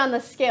even on the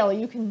scale,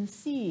 you can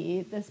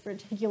see this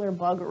particular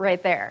bug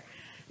right there.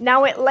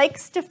 Now it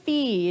likes to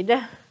feed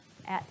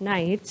at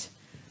night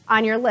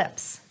on your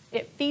lips.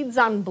 It feeds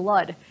on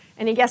blood.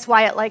 And you guess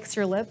why it likes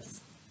your lips?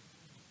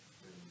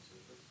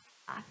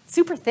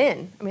 Super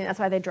thin. I mean, that's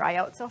why they dry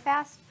out so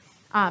fast.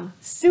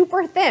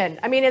 Super thin.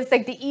 I mean, it's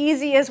like the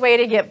easiest way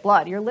to get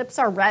blood. Your lips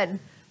are red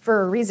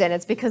for a reason.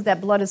 It's because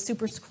that blood is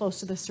super close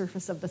to the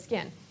surface of the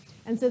skin.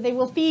 And so they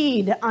will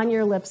feed on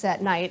your lips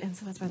at night, and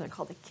so that's why they're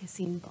called a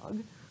kissing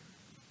bug.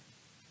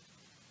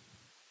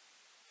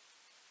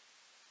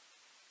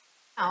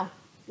 Now,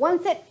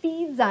 once it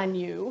feeds on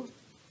you,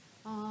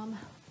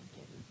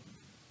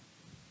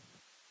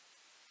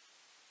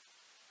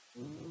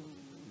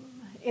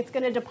 it's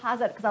going to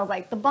deposit, because I was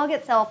like, the bug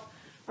itself,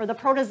 or the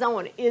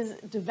protozoan, is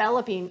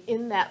developing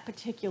in that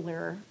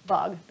particular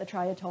bug, the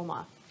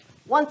triatoma.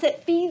 Once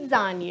it feeds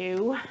on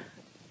you,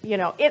 you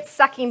know, it's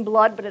sucking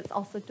blood, but it's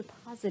also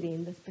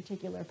depositing this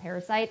particular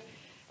parasite.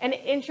 And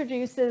it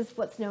introduces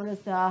what's known as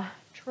the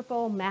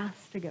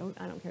tripomastogote,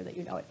 I don't care that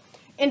you know it,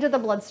 into the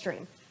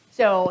bloodstream.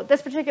 So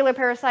this particular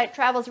parasite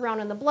travels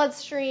around in the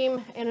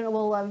bloodstream, and it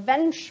will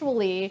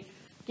eventually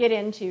get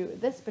into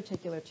this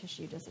particular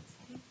tissue. Does it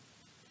say?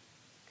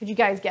 Could you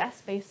guys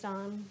guess based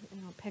on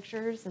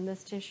pictures in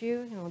this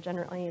tissue?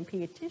 Generally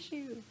A&P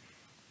tissue.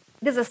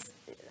 It is a,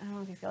 I don't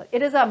know if you spell it.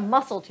 It is a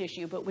muscle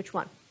tissue, but which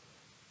one?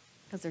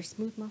 because there's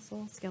smooth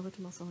muscle,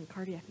 skeletal muscle, and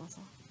cardiac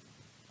muscle.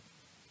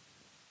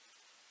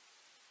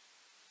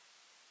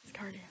 It's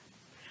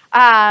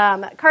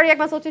cardiac. Cardiac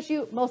muscle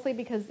tissue, mostly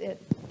because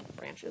it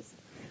branches.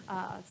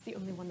 It's the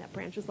only one that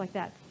branches like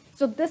that.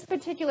 So this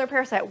particular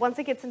parasite, once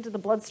it gets into the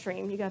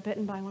bloodstream, you got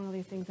bitten by one of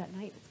these things at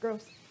night, it's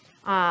gross.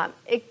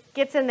 It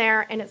gets in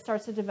there and it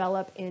starts to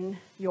develop in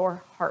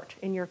your heart,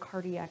 in your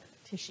cardiac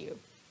tissue.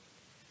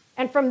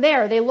 And from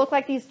there, they look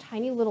like these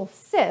tiny little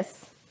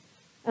cysts,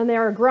 and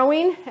they're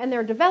growing and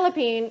they're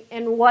developing,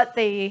 and when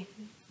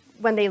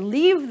they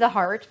leave the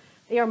heart,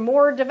 they are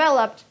more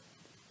developed,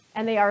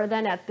 and they are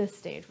then at this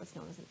stage, what's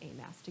known as an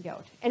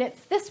amastogote. And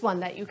it's this one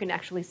that you can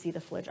actually see the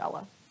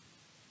flagella.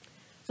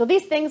 So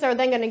these things are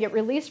then going to get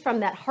released from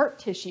that heart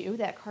tissue,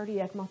 that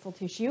cardiac muscle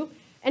tissue,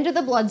 into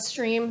the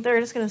bloodstream. They're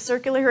just going to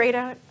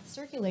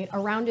circulate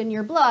around in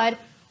your blood,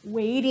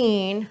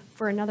 waiting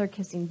for another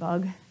kissing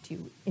bug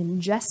to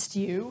ingest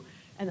you,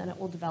 and then it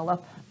will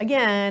develop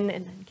again,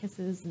 and then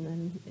kisses, and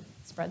then it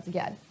spreads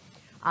again.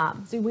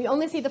 So we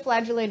only see the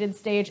flagellated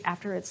stage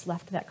after it's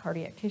left that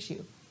cardiac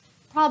tissue.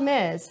 Problem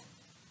is,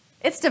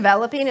 it's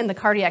developing in the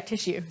cardiac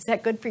tissue. Is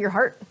that good for your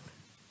heart?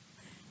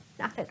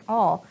 Not at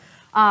all.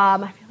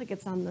 I feel like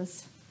it's on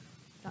this,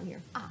 down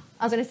here.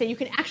 I was going to say, you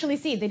can actually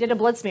see, they did a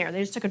blood smear.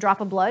 They just took a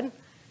drop of blood,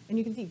 and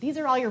you can see these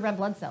are all your red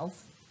blood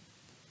cells.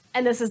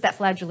 And this is that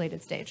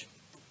flagellated stage.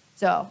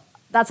 So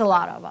that's a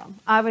lot of them.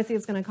 Obviously,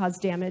 it's going to cause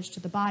damage to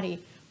the body.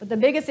 But the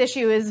biggest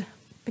issue is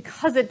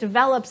because it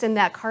develops in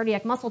that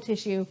cardiac muscle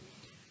tissue,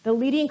 the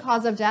leading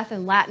cause of death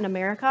in Latin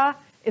America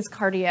is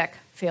cardiac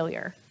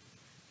failure.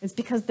 It's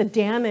because the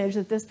damage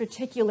that this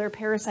particular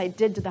parasite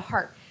did to the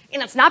heart.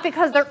 And it's not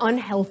because they're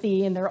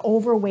unhealthy and they're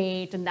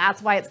overweight, and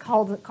that's why it's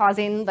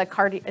causing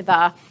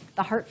the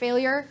heart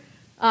failure.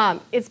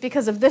 It's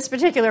because of this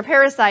particular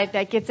parasite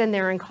that gets in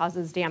there and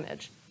causes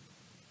damage.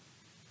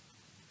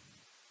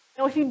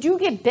 Now, if you do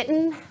get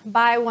bitten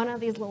by one of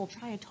these little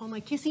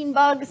triatoma kissing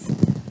bugs,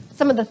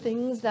 some of the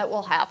things that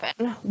will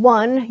happen.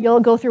 One, you'll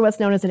go through what's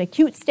known as an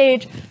acute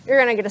stage. You're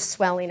going to get a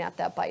swelling at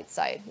that bite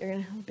site. You're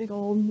going to have a big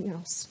old,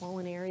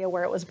 swollen area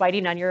where it was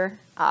biting on your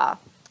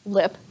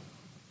lip.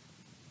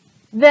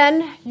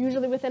 Then,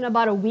 usually within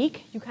about a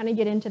week, you kind of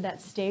get into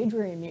that stage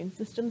where your immune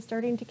system's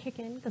starting to kick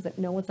in because it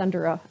knows it's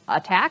under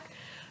attack.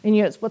 And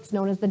it's what's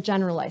known as the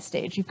generalized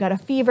stage. You've got a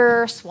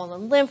fever,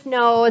 swollen lymph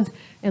nodes,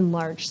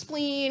 enlarged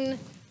spleen.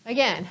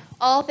 Again,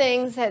 all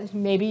things that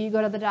maybe you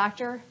go to the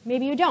doctor,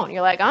 maybe you don't.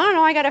 You're like, I don't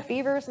know, I got a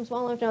fever, some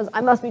swollen lymph nodes. I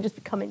must be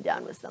just coming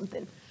down with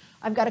something.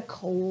 I've got a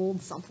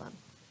cold, something.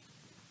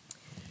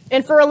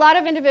 And for a lot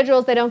of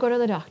individuals, they don't go to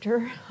the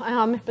doctor,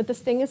 but this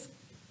thing is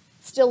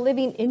still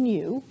living in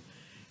you.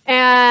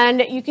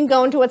 And you can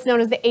go into what's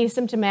known as the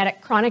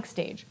asymptomatic chronic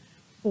stage.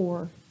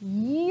 For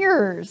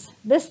years,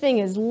 this thing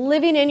is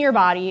living in your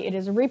body. It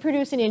is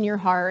reproducing in your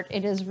heart.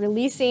 It is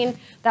releasing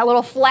that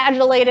little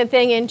flagellated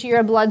thing into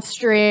your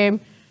bloodstream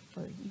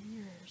for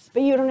years.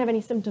 But you don't have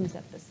any symptoms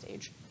at this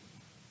stage.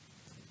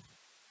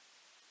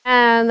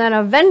 And then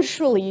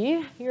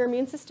eventually, your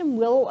immune system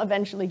will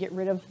eventually get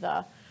rid of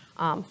the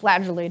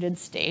flagellated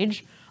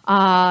stage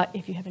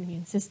if you have an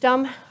immune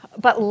system.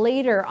 But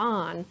later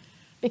on,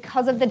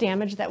 because of the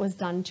damage that was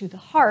done to the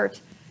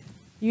heart,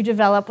 you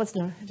develop what's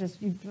known as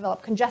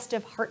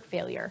congestive heart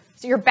failure.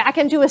 So you're back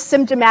into a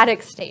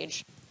symptomatic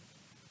stage.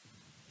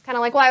 Kind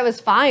of like, well, I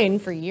was fine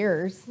for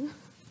years.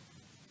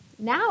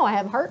 Now I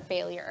have heart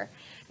failure.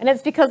 And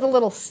it's because the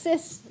little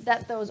cysts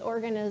that those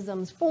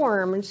organisms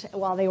formed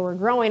while they were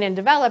growing and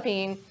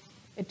developing,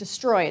 it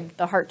destroyed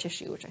the heart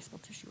tissue, which I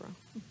spelled tissue wrong.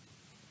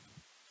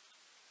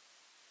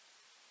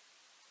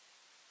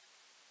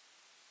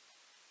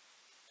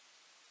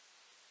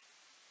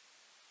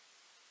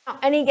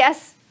 Any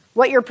guess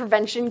what your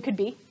prevention could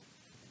be?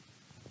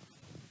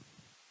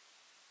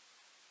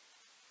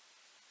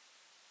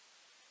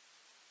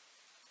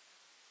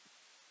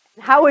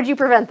 How would you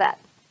prevent that?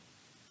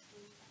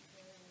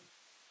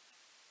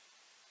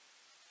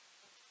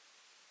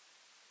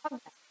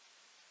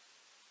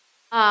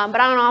 But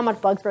I don't know how much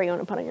bug spray you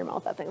want to put in your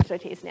mouth. That thing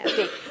which tastes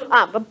nasty.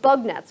 But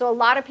bug nets. So a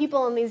lot of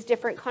people in these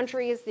different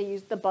countries, they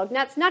use the bug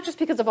nets, not just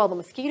because of all the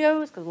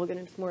mosquitoes, because we'll get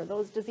into more of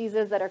those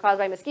diseases that are caused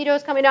by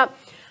mosquitoes coming up,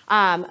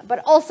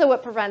 but also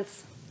it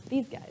prevents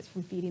these guys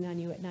from feeding on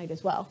you at night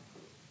as well.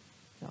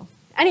 So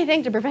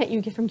anything to prevent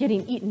you from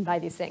getting eaten by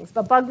these things.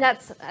 But bug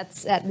nets,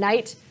 that's at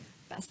night,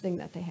 best thing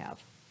that they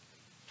have.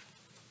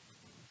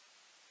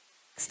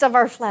 Next of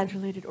our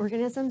flagellated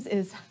organisms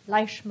is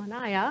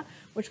Leishmania,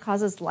 which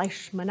causes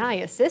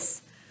leishmaniasis.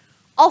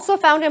 Also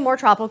found in more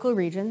tropical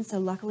regions, so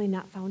luckily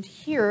not found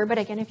here. But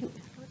again, if you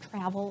ever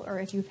travel or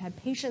if you've had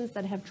patients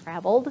that have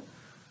traveled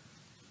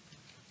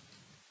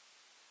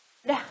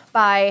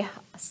by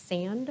a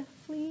sand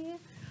flea,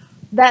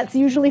 that's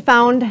usually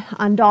found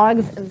on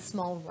dogs and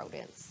small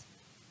rodents.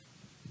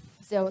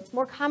 So it's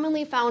more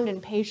commonly found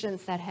in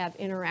patients that have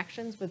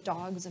interactions with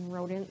dogs and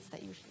rodents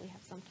that usually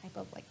have some type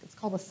of, it's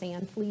called a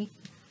sand flea.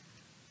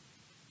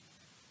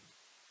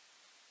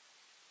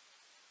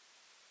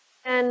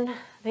 And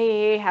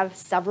they have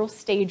several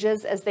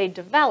stages as they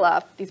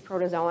develop, these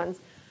protozoans.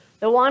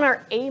 The one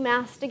are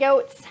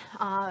amastigotes.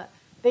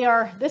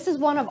 This is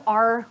one of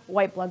our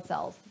white blood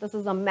cells. This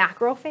is a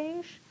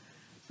macrophage.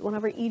 It's one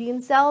of our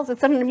eating cells.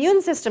 It's an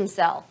immune system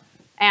cell.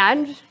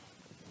 And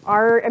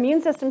our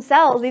immune system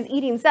cells, these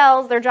eating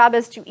cells, their job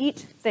is to eat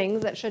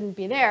things that shouldn't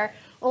be there.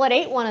 Well, it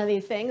ate one of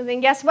these things,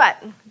 and guess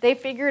what? They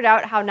figured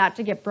out how not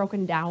to get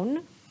broken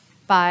down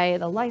by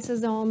the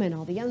lysosome and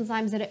all the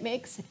enzymes that it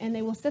makes, and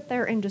they will sit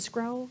there and just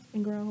grow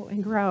and grow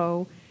and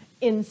grow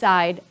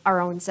inside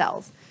our own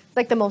cells. It's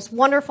like the most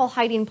wonderful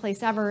hiding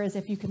place ever is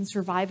if you can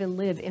survive and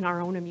live in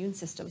our own immune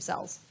system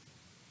cells.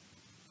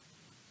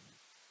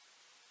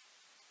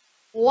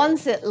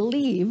 Once it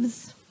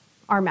leaves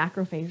our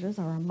macrophages,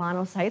 our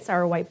monocytes,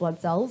 our white blood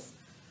cells,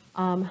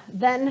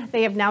 then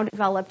they have now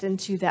developed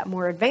into that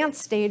more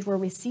advanced stage where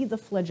we see the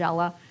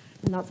flagella,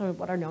 and that's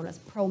what are known as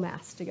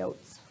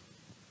promastigotes.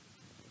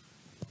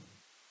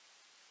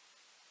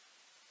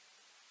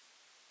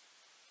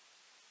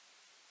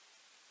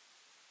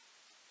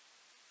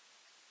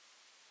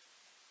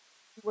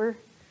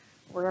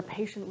 Where a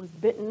patient was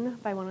bitten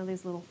by one of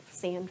these little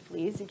sand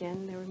fleas.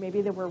 Again,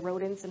 maybe there were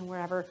rodents in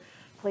wherever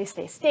place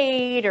they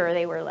stayed, or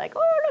they were like,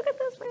 oh, look at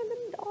this random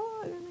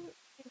dog,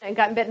 and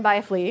got bitten by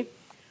a flea.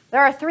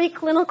 There are 3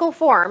 clinical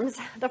forms.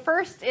 The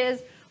first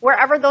is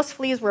wherever those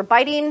fleas were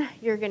biting,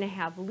 you're going to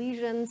have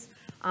lesions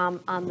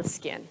on the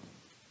skin.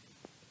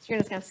 So you're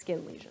just going to have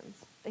skin lesions.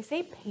 They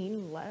say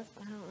painless,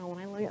 but I don't know. When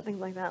I look at things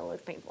like that, it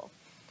looks painful.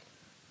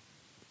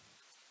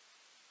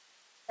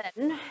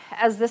 Then,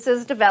 as this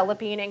is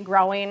developing and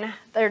growing,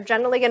 they're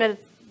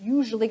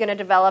usually going to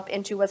develop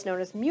into what's known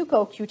as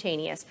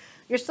mucocutaneous.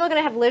 You're still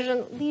going to have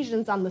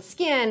lesions on the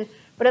skin,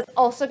 but it's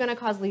also going to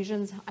cause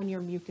lesions on your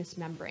mucous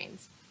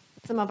membranes.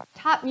 Some of our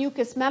top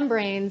mucous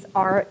membranes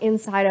are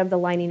inside of the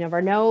lining of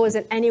our nose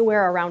and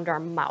anywhere around our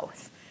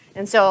mouth.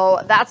 And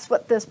so that's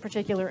what this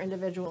particular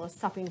individual is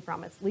suffering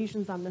from. It's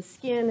lesions on the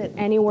skin and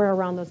anywhere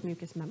around those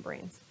mucous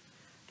membranes.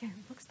 Again,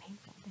 it looks painful.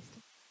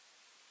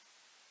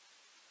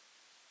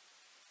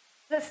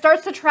 It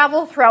starts to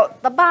travel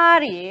throughout the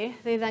body.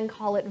 They then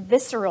call it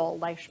visceral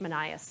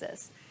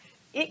leishmaniasis.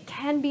 It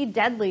can be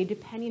deadly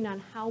depending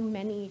on how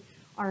many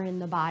are in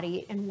the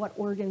body and what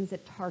organs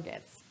it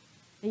targets.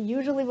 It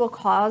usually will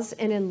cause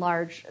an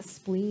enlarged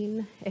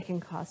spleen. It can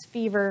cause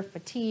fever,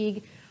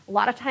 fatigue. A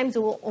lot of times it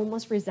will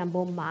almost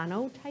resemble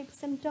mono-type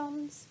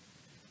symptoms,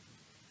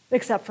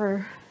 except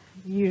for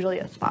usually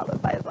it's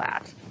followed by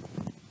that.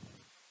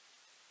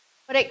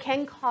 But it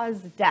can cause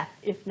death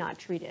if not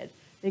treated,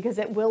 because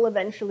it will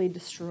eventually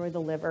destroy the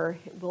liver,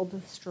 it will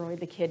destroy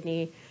the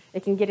kidney,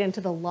 it can get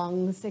into the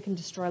lungs, it can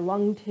destroy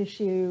lung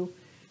tissue,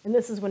 and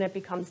this is when it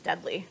becomes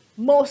deadly.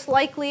 Most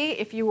likely,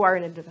 if you are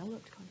in a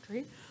developed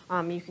country,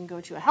 you can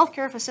go to a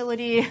healthcare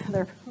facility,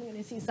 they're probably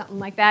going to see something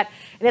like that,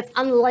 and it's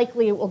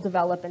unlikely it will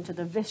develop into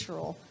the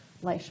visceral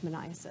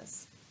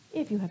leishmaniasis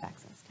if you have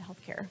access to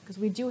healthcare, because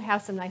we do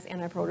have some nice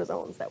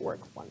antiprotozoans that work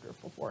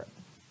wonderful for it.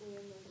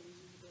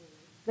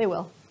 They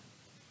will.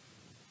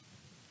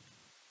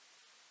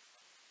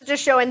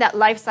 Just showing that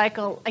life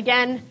cycle.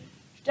 Again,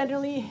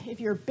 generally, if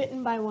you're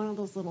bitten by one of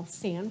those little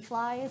sand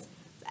flies,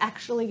 it's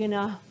actually going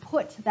to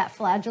put that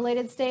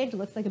flagellated stage, it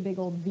looks like a big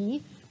old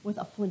V, with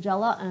a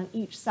flagella on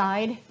each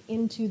side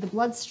into the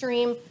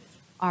bloodstream.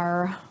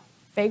 Our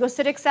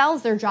phagocytic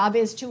cells, their job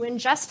is to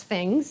ingest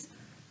things.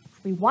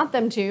 We want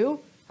them to.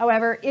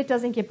 However, it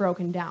doesn't get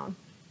broken down.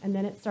 And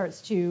then it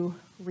starts to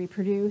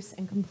reproduce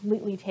and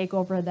completely take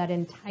over that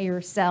entire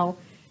cell,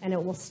 and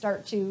it will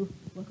start to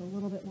look a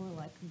little bit more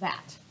like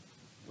that.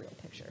 Real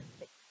picture.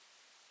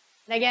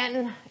 And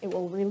again, it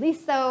will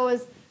release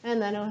those, and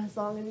then as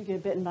long as you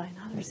get bitten by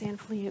another sand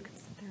flea, you can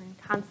sit there and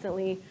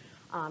constantly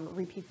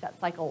repeat that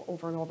cycle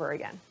over and over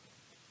again.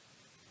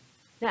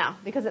 Now,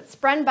 because it's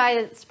spread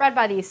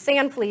by these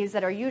sand fleas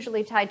that are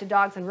usually tied to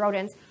dogs and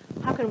rodents,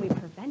 how can we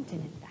prevent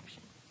an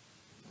infection?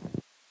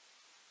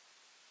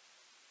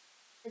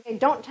 Okay,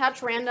 don't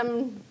touch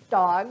random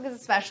dogs,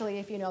 especially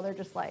if you know they're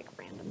just like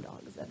random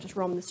dogs that just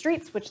roam the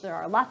streets, which there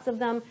are lots of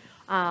them.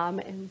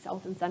 In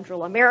South and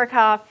Central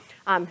America.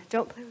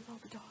 Don't play with all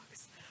the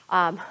dogs.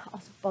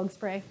 Also bug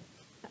spray,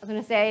 I was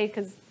going to say,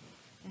 because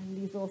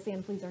these little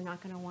sand fleas are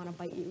not going to want to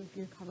bite you if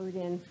you're covered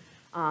in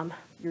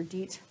your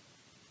DEET.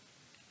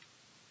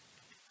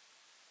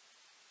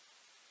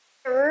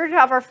 Third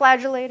of our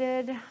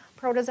flagellated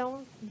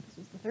protozoans, this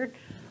was the third,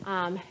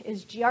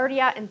 is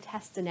Giardia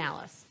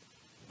intestinalis.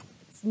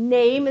 Its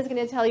name is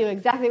going to tell you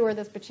exactly where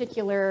this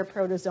particular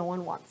protozoan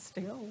wants to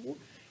go.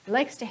 It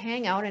likes to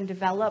hang out and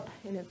develop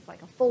in its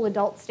like a full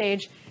adult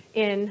stage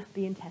in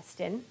the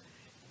intestine.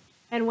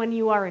 And when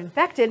you are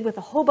infected with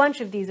a whole bunch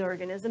of these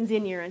organisms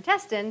in your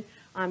intestine,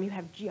 you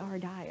have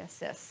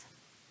giardiasis.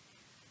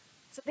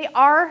 So they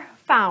are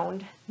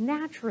found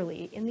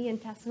naturally in the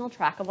intestinal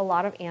tract of a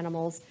lot of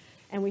animals,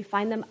 and we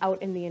find them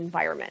out in the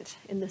environment,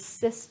 in the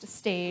cyst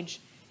stage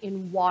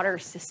in water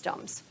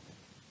systems.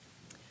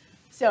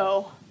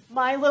 So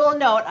my little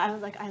note, I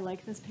was like, I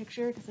like this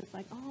picture because it's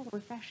like, oh,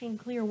 refreshing,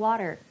 clear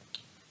water.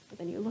 But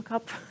then you look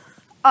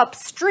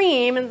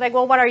upstream and it's like,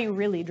 well, what are you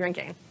really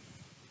drinking?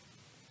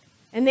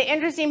 And the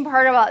interesting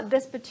part about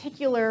this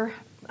particular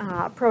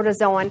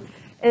protozoan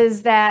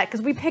is that,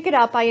 because we pick it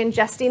up by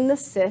ingesting the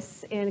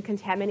cysts in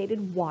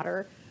contaminated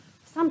water,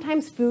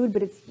 sometimes food,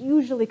 but it's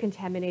usually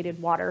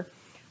contaminated water,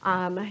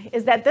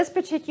 is that this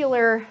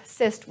particular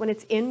cyst, when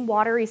it's in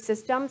watery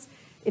systems,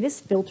 it is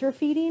filter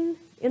feeding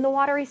in the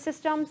watery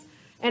systems,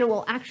 and it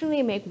will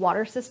actually make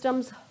water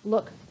systems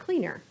look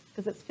cleaner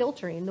because it's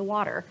filtering the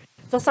water.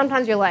 So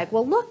sometimes you're like,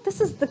 well, look, this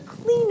is the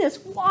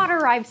cleanest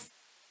water I've seen.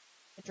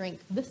 I drink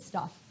this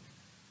stuff.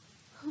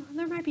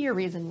 There might be a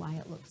reason why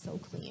it looks so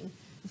clean.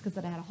 It's because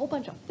it had a whole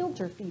bunch of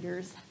filter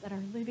feeders that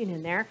are living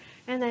in there,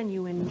 and then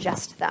you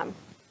ingest them.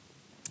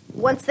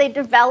 Once they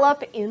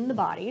develop in the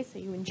body, so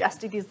you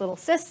ingested these little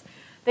cysts,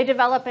 they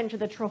develop into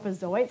the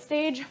trophozoite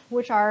stage,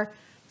 which are,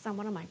 it's on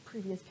one of my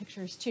previous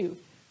pictures too,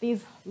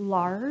 these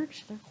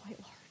large, they're quite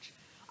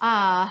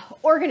large,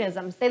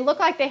 organisms. They look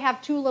like they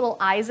have two little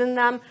eyes in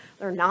them.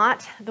 They're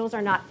not. Those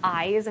are not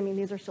eyes. I mean,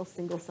 these are still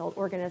single-celled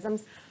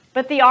organisms,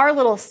 but they are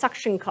little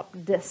suction cup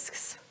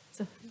discs.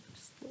 So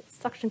just little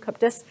suction cup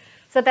discs,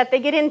 so that they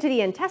get into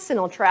the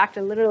intestinal tract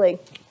and literally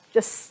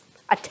just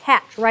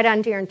attach right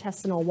onto your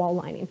intestinal wall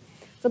lining.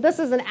 So this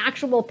is an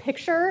actual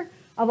picture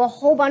of a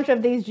whole bunch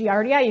of these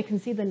Giardia. You can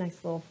see the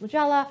nice little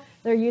flagella.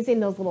 They're using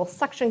those little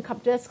suction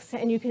cup discs,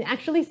 and you can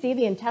actually see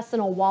the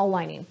intestinal wall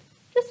lining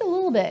just a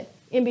little bit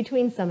in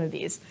between some of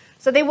these.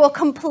 So they will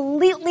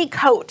completely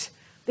coat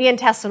the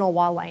intestinal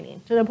wall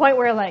lining to the point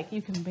where, like,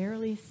 you can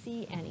barely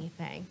see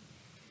anything.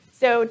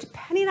 So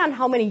depending on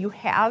how many you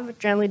have, it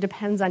generally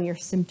depends on your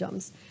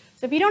symptoms.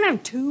 So if you don't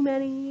have too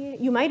many,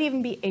 you might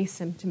even be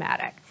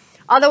asymptomatic.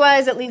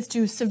 Otherwise, it leads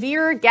to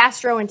severe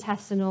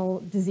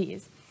gastrointestinal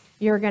disease.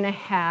 You're going to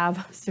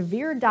have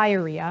severe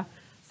diarrhea,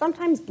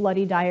 sometimes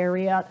bloody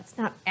diarrhea. That's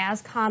not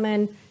as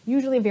common,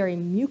 usually very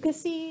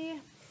mucousy,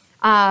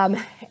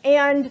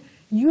 and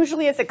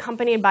usually it's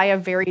accompanied by a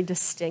very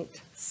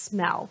distinct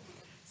smell.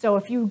 So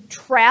if you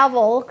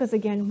travel, because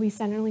again, we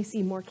generally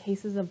see more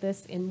cases of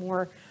this in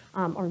more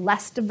or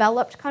less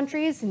developed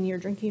countries, and you're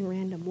drinking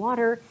random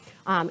water,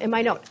 it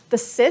might note the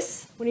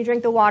cysts, when you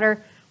drink the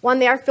water, one,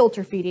 they are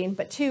filter feeding,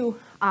 but two,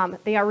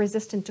 they are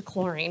resistant to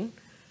chlorine.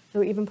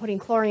 So even putting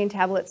chlorine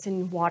tablets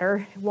in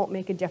water won't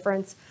make a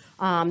difference.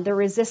 They're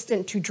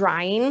resistant to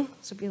drying.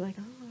 So be like,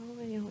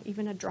 oh, you know,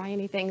 even to dry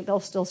anything, they'll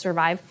still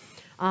survive.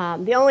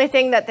 The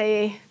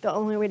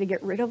only way to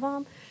get rid of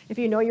them, if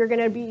you know you're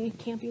going to be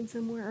camping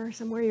somewhere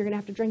you're going to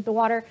have to drink the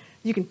water,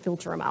 you can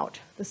filter them out.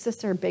 The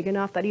cysts are big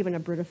enough that even a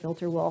Brita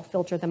filter will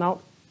filter them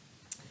out.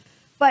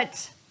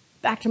 But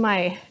back to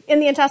in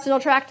the intestinal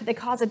tract, they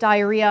cause a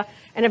diarrhea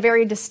and a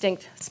very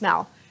distinct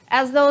smell.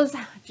 As those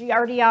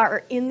Giardia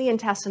are in the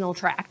intestinal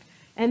tract,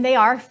 and they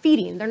are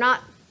feeding,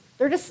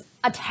 they're just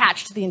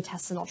attached to the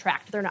intestinal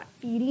tract. They're not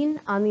feeding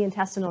on the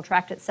intestinal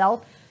tract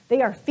itself.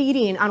 They are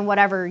feeding on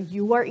whatever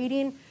you are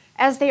eating.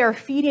 As they are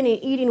feeding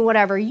and eating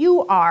whatever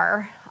you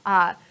are,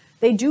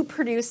 they do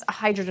produce a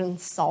hydrogen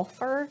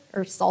sulfur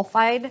or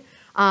sulfide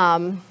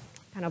kind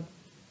of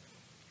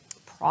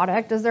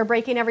product as they're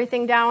breaking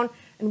everything down.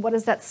 And what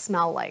does that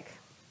smell like?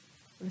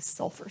 What does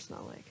sulfur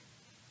smell like?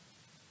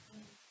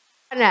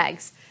 Rotten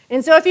eggs.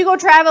 And so if you go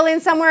traveling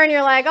somewhere and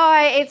you're like, oh,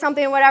 I ate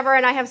something, whatever,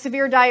 and I have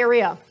severe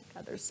diarrhea.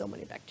 God, there's so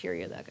many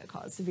bacteria that could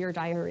cause severe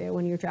diarrhea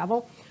when you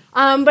travel.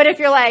 But if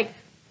you're like,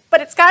 but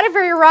it's got a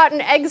very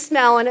rotten egg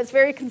smell, and it's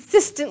very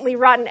consistently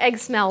rotten egg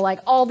smell, like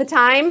all the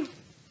time,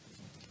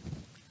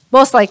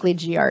 most likely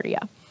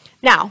Giardia.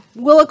 Now,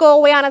 will it go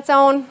away on its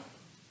own?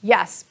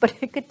 Yes, but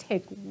it could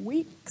take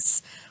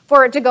weeks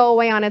for it to go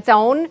away on its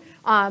own.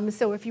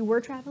 So if you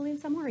were traveling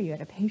somewhere, you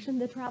had a patient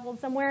that traveled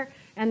somewhere,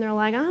 and they're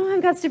like, oh,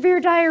 I've got severe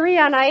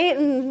diarrhea, and I ate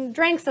and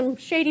drank some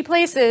shady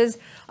places,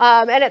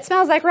 and it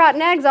smells like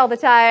rotten eggs all the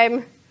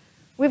time,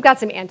 we've got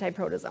some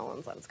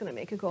antiprotozoans that's going to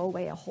make it go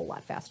away a whole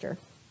lot faster.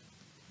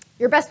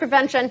 Your best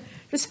prevention,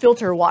 just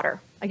filter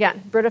water.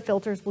 Again, Brita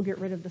filters will get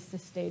rid of the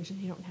cyst stage, and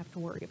you don't have to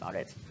worry about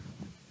it.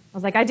 I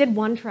was like, I did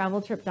one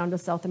travel trip down to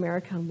South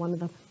America, and one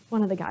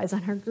of the guys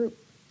on our group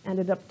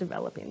ended up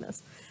developing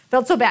this.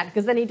 Felt so bad,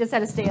 because then he just had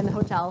to stay in the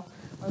hotel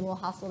or the little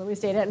hostel that we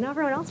stayed at, and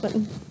everyone else went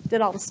and did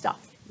all the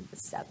stuff. He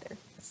just sat there.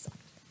 It sucked.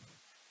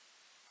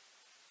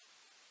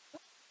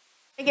 What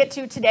I get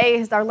to today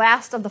is our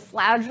last of the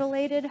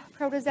flagellated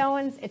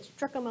protozoans. It's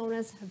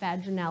Trichomonas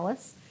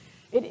vaginalis.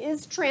 It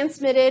is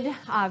transmitted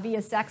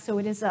via sex, so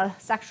it is a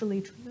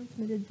sexually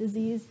transmitted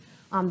disease.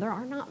 There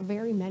are not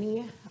very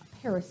many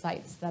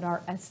parasites that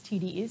are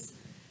STDs.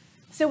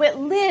 So it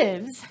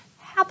lives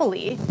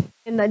happily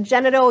in the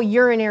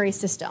genitourinary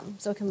system.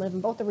 So it can live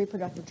in both the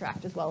reproductive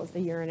tract as well as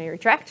the urinary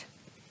tract.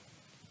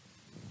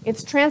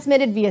 It's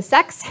transmitted via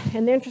sex,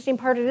 and the interesting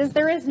part of it is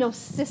there is no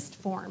cyst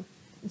form.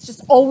 It's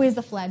just always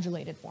the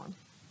flagellated form.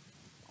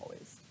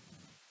 Always.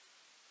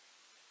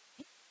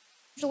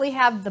 Usually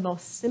have the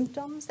most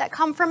symptoms that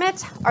come from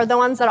it are the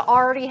ones that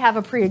already have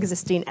a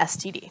pre-existing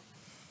STD.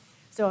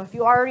 So if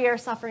you already are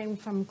suffering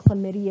from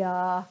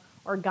chlamydia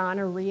or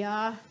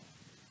gonorrhea,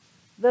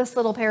 this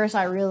little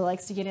parasite really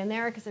likes to get in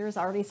there because there's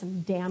already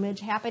some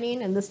damage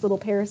happening, and this little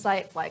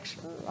parasite's like,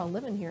 sure, I'll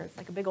live in here. It's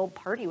like a big old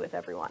party with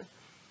everyone.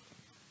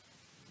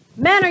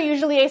 Men are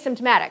usually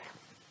asymptomatic.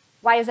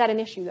 Why is that an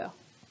issue, though?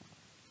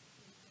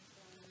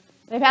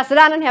 They pass it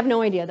on and have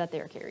no idea that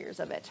they're carriers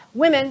of it.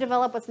 Women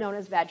develop what's known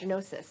as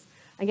vaginosis.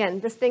 Again,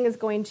 this thing is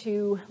going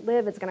to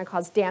live. It's going to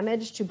cause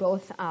damage to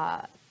both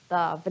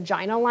the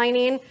vaginal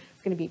lining.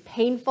 It's going to be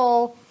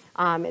painful.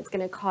 It's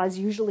going to cause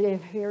usually a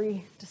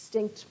very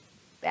distinct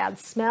bad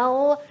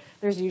smell.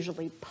 There's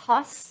usually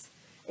pus.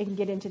 It can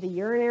get into the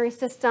urinary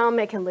system.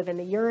 It can live in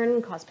the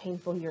urine, cause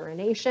painful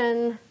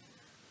urination.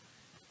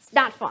 It's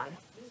not fun.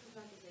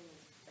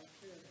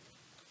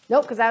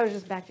 Nope, because that was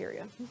just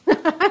bacteria.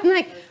 I'm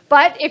like,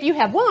 but if you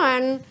have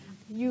one,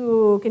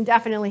 you can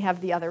definitely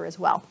have the other as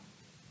well.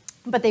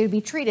 But they would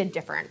be treated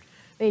different.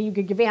 You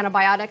could give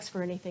antibiotics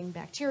for anything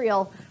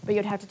bacterial, but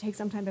you'd have to take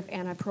some type of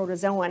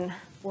antiprotozoan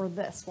for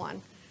this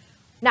one.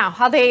 Now,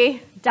 how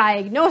they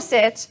diagnose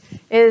it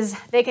is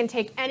they can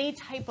take any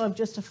type of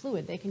just a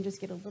fluid. They can just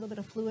get a little bit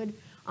of fluid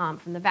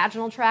from the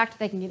vaginal tract.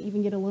 They can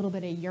even get a little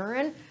bit of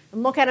urine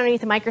and look at it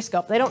underneath the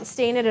microscope. They don't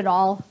stain it at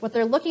all. What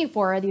they're looking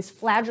for are these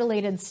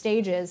flagellated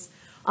stages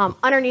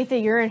underneath the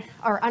urine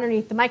or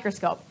underneath the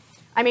microscope.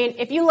 I mean,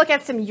 if you look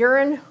at some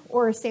urine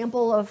or a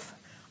sample of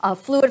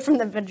fluid from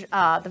the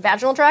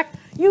vaginal tract,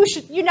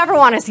 you never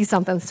want to see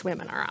something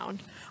swimming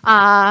around.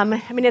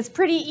 I mean, it's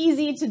pretty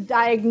easy to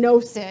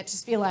diagnose it.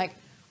 Just be like,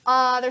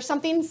 there's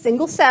something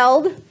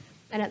single-celled,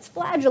 and it's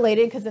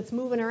flagellated because it's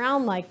moving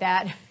around like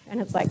that. And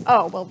it's like,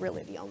 oh, well,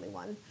 really the only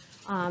one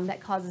that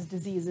causes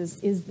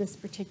diseases is this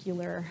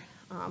particular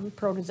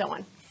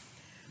protozoan.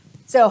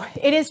 So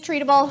it is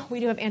treatable. We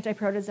do have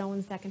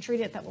antiprotozoans that can treat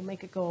it, that will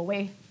make it go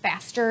away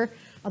faster.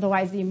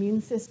 Otherwise, the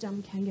immune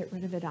system can get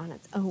rid of it on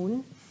its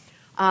own.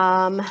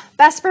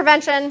 Best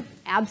prevention,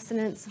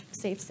 abstinence,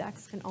 safe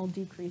sex can all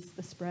decrease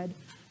the spread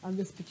of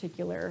this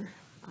particular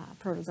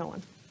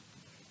protozoan.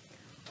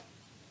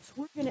 So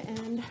we're going to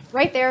end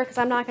right there because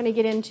I'm not going to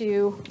get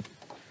into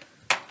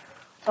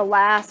the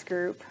last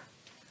group.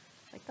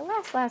 Like the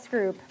last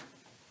group.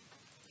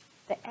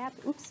 The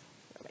oops.